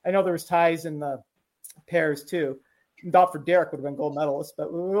 I know there was ties in the pairs too. Not for Derek would have been gold medalist,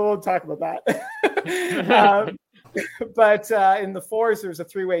 but we won't talk about that. But in the fours, there's a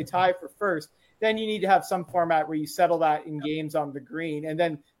 3-way tie for first. Then you need to have some format where you settle that in games on the green. And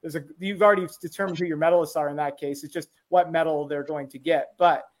then you've already determined who your medalists are in that case. It's just what medal they're going to get.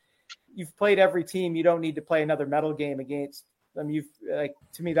 But you've played every team. You don't need to play another medal game against them.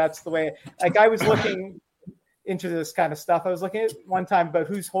 To me, that's the way. Like, I was looking into this kind of stuff. I was looking at one time about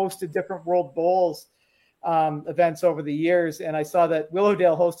who's hosted different World Bowls events over the years, and I saw that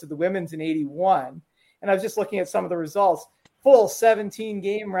Willowdale hosted the women's in '81. And I was just looking at some of the results. Full 17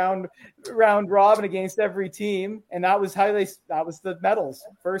 game round robin against every team, and that was the medals,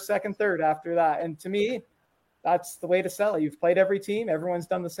 first, second, third after that. And to me, that's the way to sell it. You've played every team. Everyone's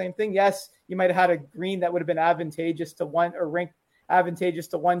done the same thing. Yes, you might have had a green that would have been advantageous to one, or ranked advantageous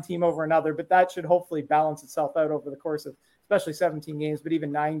to one team over another, but that should hopefully balance itself out over the course of especially 17 games, but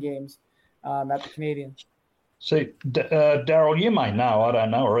even 9 games at the Canadian. See, Daryl, you may know, I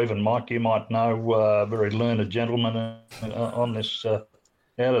don't know, or even Mike, you might know, a very learned gentleman on this, out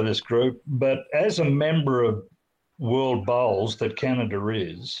of this group. But as a member of World Bowls that Canada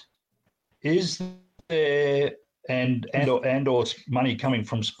is there, and or money coming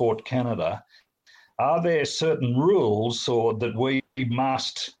from Sport Canada, are there certain rules or that we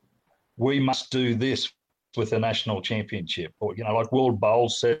must do this with the national championship? Or, like World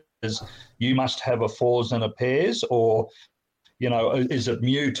Bowls says, you must have a fours and a pairs, or, is it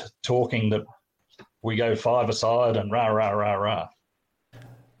mute talking that we go 5-a-side and rah, rah, rah, rah?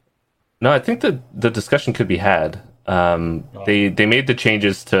 No, I think that the discussion could be had. They made the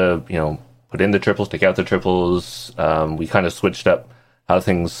changes to, put in the triples, take out the triples. We kind of switched up how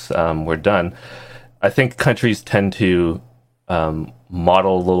things were done. I think countries tend to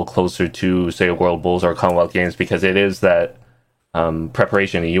model a little closer to, say, a World Bowls or Commonwealth Games, because it is that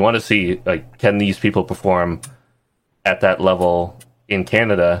preparation. You want to see, like, can these people perform at that level in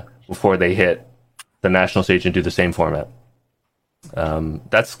Canada before they hit the national stage and do the same format.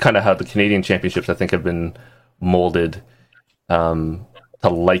 That's kind of how the Canadian Championships, I think, have been molded to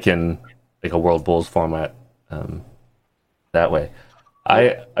liken like a World Bowls format that way.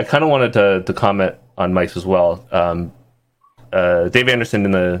 I kind of wanted to comment on Mike's as well. Dave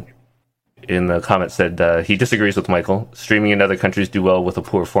Anderson in the comments said he disagrees with Michael. Streaming in other countries do well with a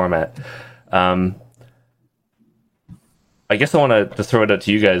poor format. I guess I want to throw it out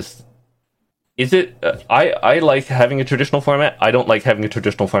to you guys. Is it? I like having a traditional format. I don't like having a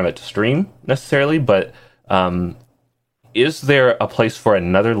traditional format to stream necessarily, but is there a place for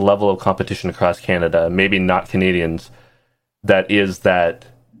another level of competition across Canada, maybe not Canadians, that is that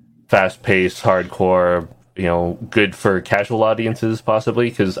fast-paced, hardcore, good for casual audiences possibly,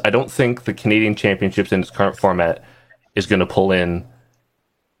 because I don't think the Canadian Championships in its current format is going to pull in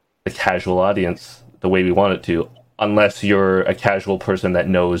the casual audience the way we want it to, unless you're a casual person that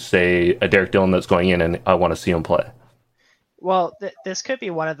knows, say, a Derek Dillon that's going in and I want to see him play. Well, this could be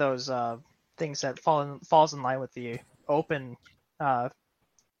one of those things that falls in line with the open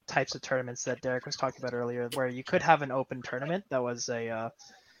types of tournaments that Derek was talking about earlier, where you could have an open tournament that was a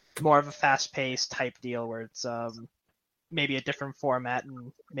more of a fast-paced type deal, where it's maybe a different format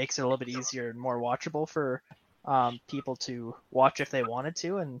and makes it a little bit easier and more watchable for people to watch if they wanted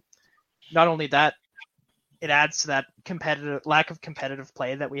to. And not only that, it adds to that lack of competitive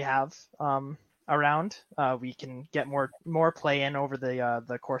play that we have around. We can get more play in over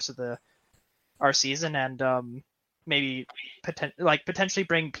the course of our season, and maybe potentially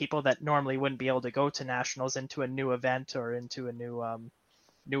bring people that normally wouldn't be able to go to nationals into a new event or into a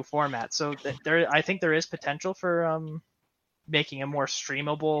new format. So I think there is potential for making a more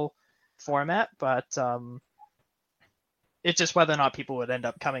streamable format, but it's just whether or not people would end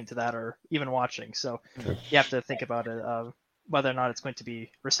up coming to that or even watching. So you have to think about it, whether or not it's going to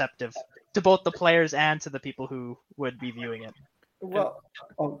be receptive to both the players and to the people who would be viewing it. Well,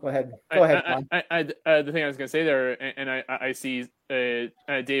 go ahead. Go ahead, John. The thing I was going to say there, and I see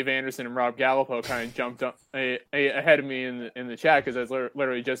Dave Anderson and Rob Gallipo kind of jumped up ahead of me in the chat, because I was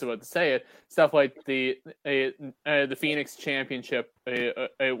literally just about to say it. Stuff like the Phoenix Championship,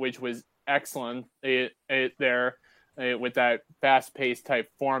 which was excellent there with that fast-paced type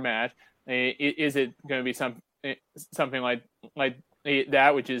format. Is it going to be something like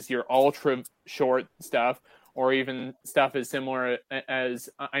that, which is your ultra short stuff? Or even stuff as similar as,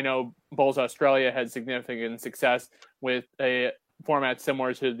 I know Bowls Australia had significant success with a format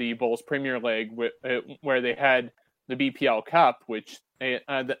similar to the Bowls Premier League, where they had the BPL Cup, which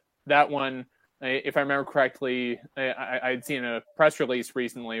that one, if I remember correctly, I'd seen a press release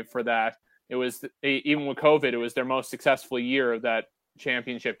recently for that. It was, even with COVID, it was their most successful year of that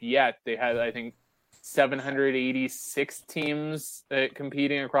championship yet. They had, I think, 786 teams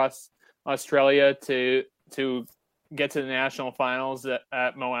competing across Australia to get to the national finals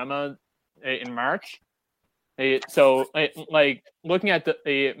at Moema in March. So, like, looking at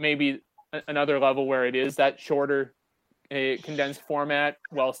maybe another level where it is that shorter, condensed format,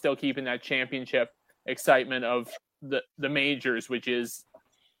 while still keeping that championship excitement of the majors, which is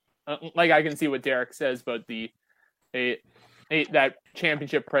like, I can see what Derek says about that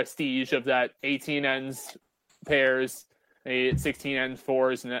championship prestige of that 18 ends pairs, 16 ends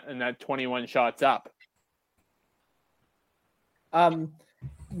fours, and that 21 shots up.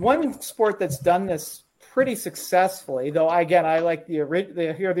 One sport that's done this pretty successfully, though, again, I like the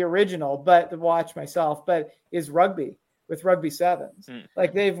original, but to watch myself, but is rugby, with rugby sevens.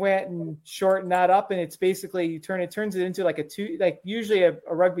 Like, they've went and shortened that up, and it's basically it turns it into like usually a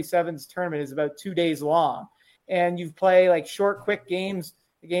rugby sevens tournament is about 2 days long, and you play like short, quick games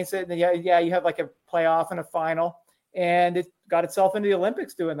against it. And you have like a playoff and a final, and it got itself into the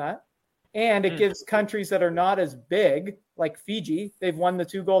Olympics doing that. And it gives countries that are not as big, like Fiji, they've won the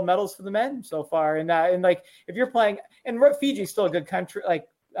 2 gold medals for the men so far. And like, if you're playing, and Fiji's still a good country, like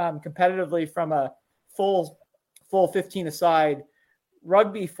competitively from a full 15-a-side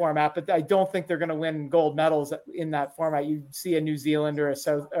rugby format, but I don't think they're going to win gold medals in that format. You see a New Zealand or a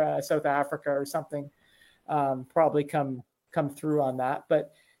South Africa or something probably come through on that.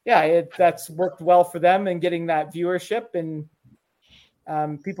 But yeah, that's worked well for them in getting that viewership, and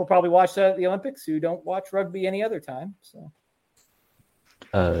people probably watch that at the Olympics who don't watch rugby any other time. So,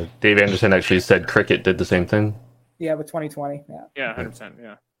 Dave Anderson actually said cricket did the same thing. Yeah, with 2020. Yeah, 100%.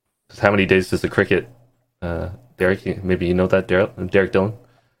 Yeah. How many days does the cricket, Derek? Maybe you know that, Derek Dillon.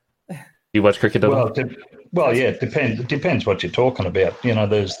 You watch cricket? Well, yeah, it depends what you're talking about.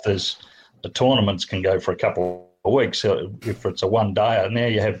 There's the tournaments can go for a couple of weeks. So if it's a one day, now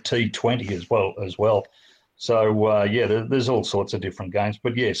you have T20 as well. So, there's all sorts of different games.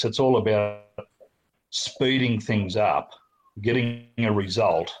 But, yes, it's all about speeding things up, getting a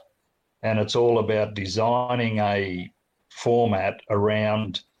result, and it's all about designing a format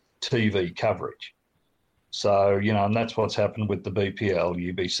around TV coverage. So, and that's what's happened with the BPL,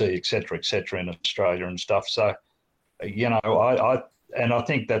 UBC, et cetera, in Australia and stuff. So, I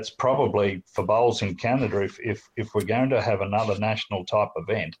think that's probably for bowls in Canada, if we're going to have another national type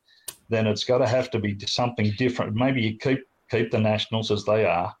event, then it's got to have to be something different. Maybe you keep the nationals as they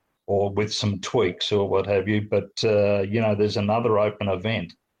are, or with some tweaks or what have you. But, there's another open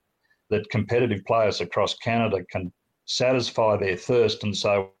event that competitive players across Canada can satisfy their thirst and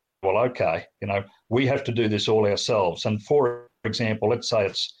say, well, okay, we have to do this all ourselves. And for example, let's say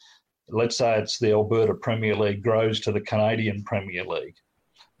it's let's say it's the Alberta Premier League grows to the Canadian Premier League.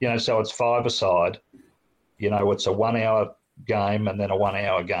 So it's 5-a-side. It's a 1 hour game and then a 1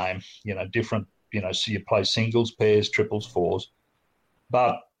 hour game, different, so you play singles, pairs, triples, fours.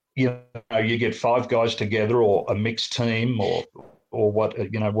 But, you get 5 guys together or a mixed team or what,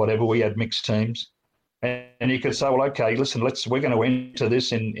 whatever. We had mixed teams. And you could say, well, okay, listen, we're going to enter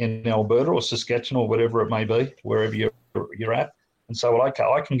this in Alberta or Saskatchewan or whatever it may be, wherever you're at. And so, well, okay,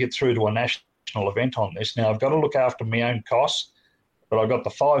 I can get through to a national event on this. Now, I've got to look after my own costs, but I've got the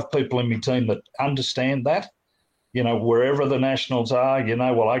 5 people in my team that understand that. Wherever the nationals are,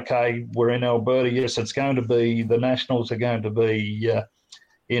 well, okay, we're in Alberta. Yes, it's going to be, the nationals are going to be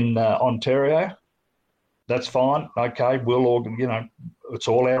in Ontario. That's fine. Okay, we'll all, it's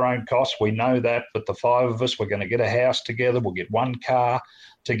all our own costs. We know that, but the 5 of us, we're going to get a house together. We'll get 1 car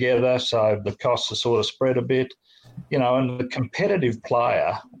together, so the costs are sort of spread a bit, and the competitive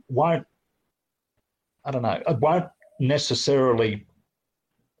player won't necessarily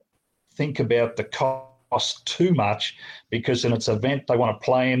think about the cost too much, because in its event they want to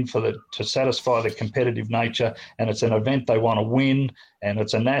play in to satisfy the competitive nature, and it's an event they want to win, and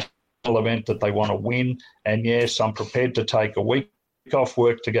it's a national event that they want to win. And yes, I'm prepared to take a week off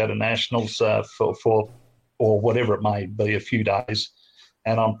work to go to nationals for or whatever it may be, a few days,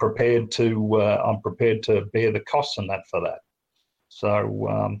 and I'm prepared to bear the costs and that for that.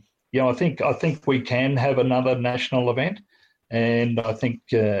 So I think we can have another national event, and I think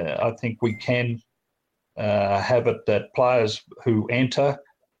we can have it that players who enter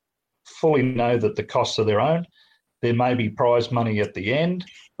fully know that the costs are their own. There may be prize money at the end,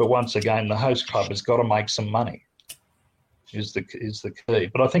 but once again, the host club has got to make some money. Is the key.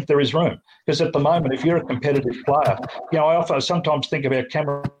 But I think there is room, because at the moment, if you're a competitive player, I sometimes think about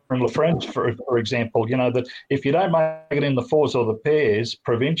Cameron Lafreniere, for example. That if you don't make it in the 4s or the pairs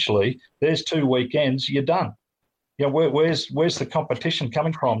provincially, there's 2 weekends, you're done. Where's the competition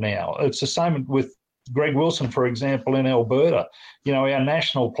coming from now? It's the same with Greg Wilson, for example, in Alberta. Our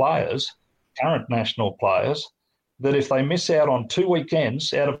national players, current national players, that if they miss out on 2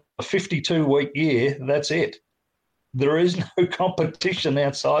 weekends out of a 52-week year, that's it. There is no competition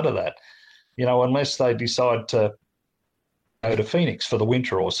outside of that, unless they decide to go to Phoenix for the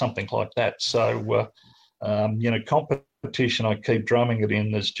winter or something like that. So, competition, I keep drumming it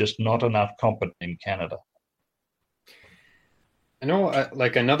in, there's just not enough competition in Canada. I know,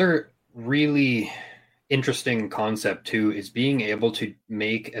 another really interesting concept too is being able to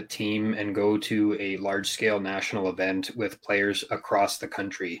make a team and go to a large-scale national event with players across the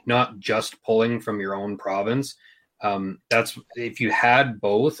country, not just pulling from your own province. That's if you had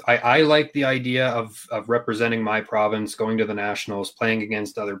both. I like the idea of representing my province, going to the nationals, playing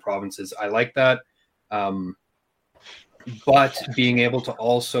against other provinces. I like that. But being able to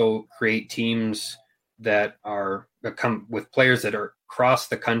also create teams that come with players that are across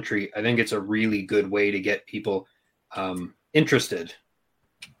the country, I think it's a really good way to get people interested.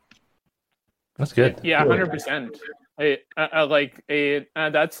 That's good. Yeah, 100%.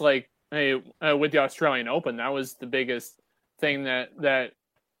 That's like with the Australian Open. That was the biggest thing that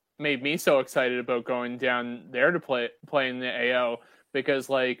made me so excited about going down there to play in the AO, because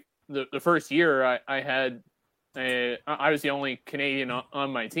like the first year I was the only Canadian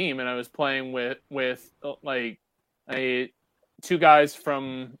on my team, and I was playing with like 2 guys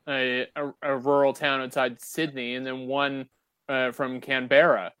from a rural town outside Sydney, and then 1 from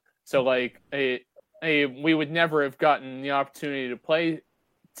Canberra. So like we would never have gotten the opportunity to play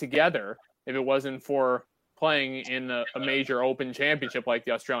together if it wasn't for playing in a major open championship like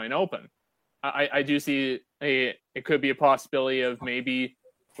the Australian Open. I do see it could be a possibility of maybe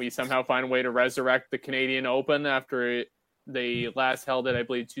we somehow find a way to resurrect the Canadian Open after they last held it, I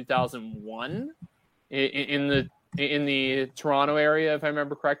believe, 2001 in the Toronto area, if I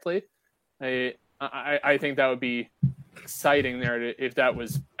remember correctly. I think that would be exciting there if that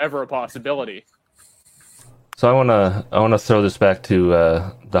was ever a possibility. So I wanna throw this back to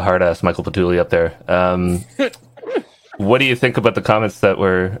the hard ass Michael Patulli up there. What do you think about the comments that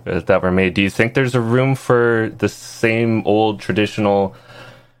were made? Do you think there's a room for the same old traditional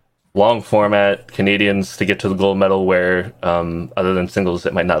long format Canadians to get to the gold medal, where other than singles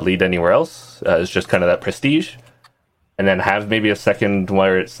it might not lead anywhere else? It's just kind of that prestige, and then have maybe a second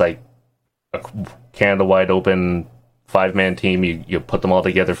where it's like a Canada wide open 5-man team. You put them all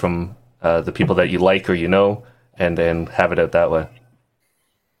together from the people that you like or and then have it out that way.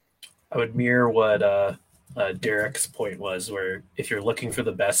 I would mirror what Derek's point was, where if you're looking for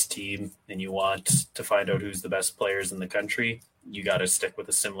the best team and you want to find out who's the best players in the country, you got to stick with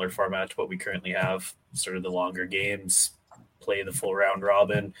a similar format to what we currently have, sort of the longer games, play the full round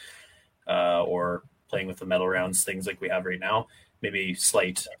robin. or playing with the medal rounds, things like we have right now. Maybe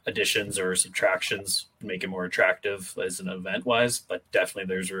slight additions or subtractions make it more attractive as an event wise, but definitely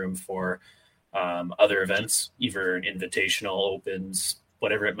there's room for other events, either an invitational, opens,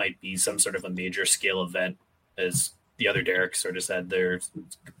 whatever it might be, some sort of a major scale event. As the other Derek sort of said, there's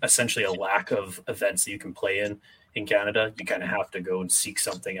essentially a lack of events that you can play in Canada. You kind of have to go and seek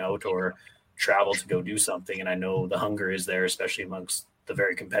something out or travel to go do something. And I know the hunger is there, especially amongst the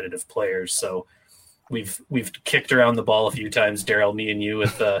very competitive players. So we've kicked around the ball a few times, Daryl, me and you,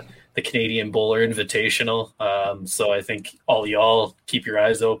 with the Canadian Bowler Invitational. So I think all y'all keep your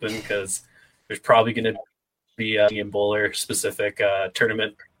eyes open, because there's probably going to be a Canadian Bowler specific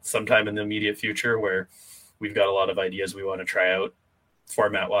tournament sometime in the immediate future, where we've got a lot of ideas we want to try out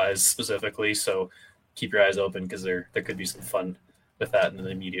format wise specifically. So keep your eyes open, because there could be some fun with that in the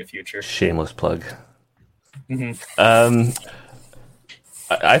immediate future. Shameless plug. Mm-hmm.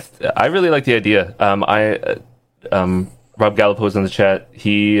 I really like the idea. Rob Gallup was in the chat.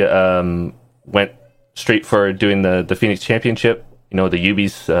 He went straight for doing the Phoenix Championship, the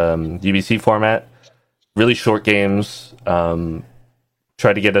UBC format. Really short games. Tried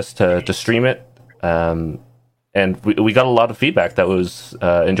to get us to stream it. And we got a lot of feedback that was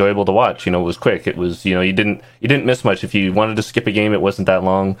enjoyable to watch. It was quick. It was, you didn't miss much. If you wanted to skip a game, it wasn't that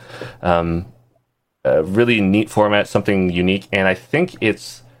long. A really neat format, something unique, and I think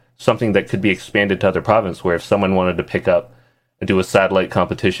it's something that could be expanded to other provinces, where if someone wanted to pick up and do a satellite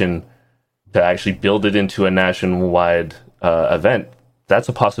competition to actually build it into a nationwide event, that's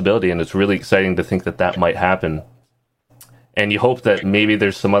a possibility, and it's really exciting to think that might happen. And you hope that maybe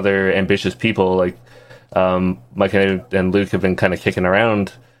there's some other ambitious people, like Mike and Luke have been kind of kicking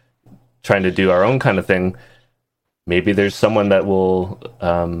around trying to do our own kind of thing. Maybe there's someone that will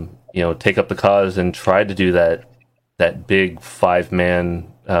take up the cause and try to do that big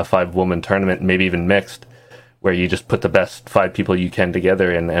 5-man, 5-woman tournament, maybe even mixed, where you just put the best 5 people you can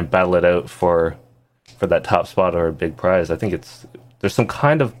together and battle it out for that top spot or a big prize. I think there's some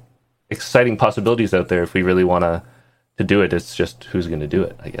kind of exciting possibilities out there if we really want to do it. It's just who's going to do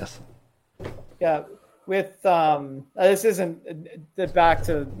it, I guess. Yeah. With this isn't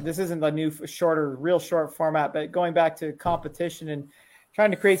a new real short format, but going back to competition and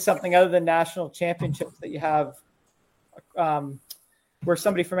trying to create something other than national championships that you have, where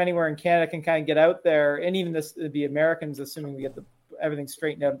somebody from anywhere in Canada can kind of get out there, and even this would be Americans, assuming we get everything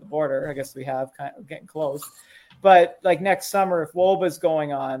straightened out at the border. I guess we have kind of getting close, but like next summer, if WOBA's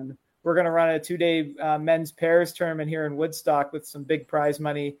going on, we're going to run a 2-day men's pairs tournament here in Woodstock with some big prize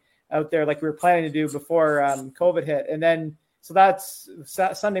money out there, like we were planning to do before COVID hit. And then, so that's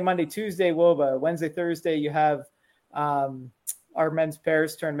Sunday, Monday, Tuesday, WOBA. Wednesday, Thursday, you have our men's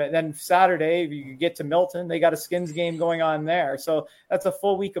pairs tournament. Then Saturday, you get to Milton, they got a skins game going on there. So that's a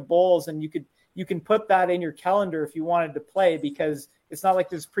full week of bowls, and you can put that in your calendar if you wanted to play, because it's not like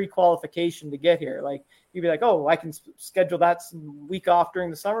there's pre-qualification to get here. Like you'd be like, oh, I can schedule that week off during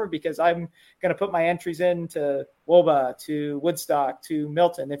the summer because I'm going to put my entries in to WOBA, to Woodstock, to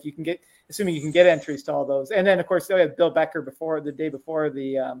Milton. If you can get, assuming you can get entries to all those. And then of course, they have Bill Becker the day before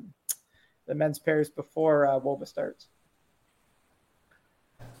the men's pairs before WOBA starts.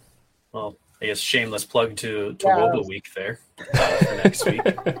 Well, I guess shameless plug to WOBA week there for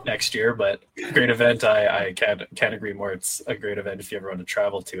next year. But great event. I can't agree more. It's a great event if you ever want to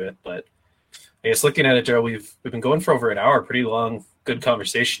travel to it. But I guess looking at it, Daryl, we've been going for over an hour, pretty long, good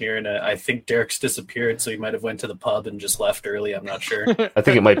conversation here. And I think Derek's disappeared, so he might have went to the pub and just left early. I'm not sure. I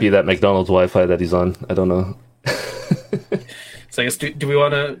think it might be that McDonald's Wi-Fi that he's on. I don't know. So I guess do we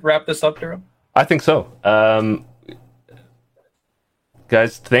want to wrap this up, Daryl? I think so.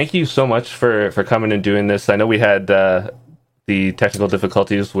 Guys, thank you so much for coming and doing this. I know we had the technical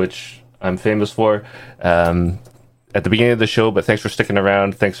difficulties, which I'm famous for, at the beginning of the show, but thanks for sticking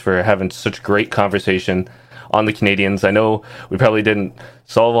around. Thanks for having such great conversation on the Canadians. I know we probably didn't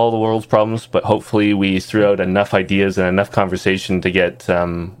solve all the world's problems, but hopefully we threw out enough ideas and enough conversation to get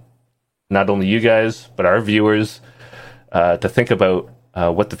not only you guys, but our viewers to think about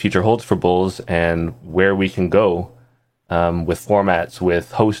what the future holds for bowls and where we can go. With formats,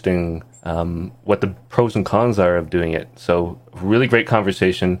 with hosting, what the pros and cons are of doing it. So really great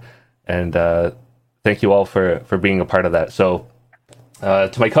conversation, and thank you all for being a part of that. So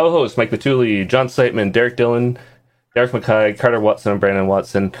to my co-hosts, Mike Matuli, John Seitman, Derek Dillon, Derek Mackay, Carter Watson, and Brandon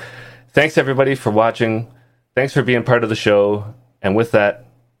Watson, thanks everybody for watching. Thanks for being part of the show. And with that,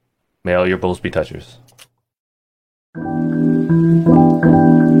 may all your bowls be touchers.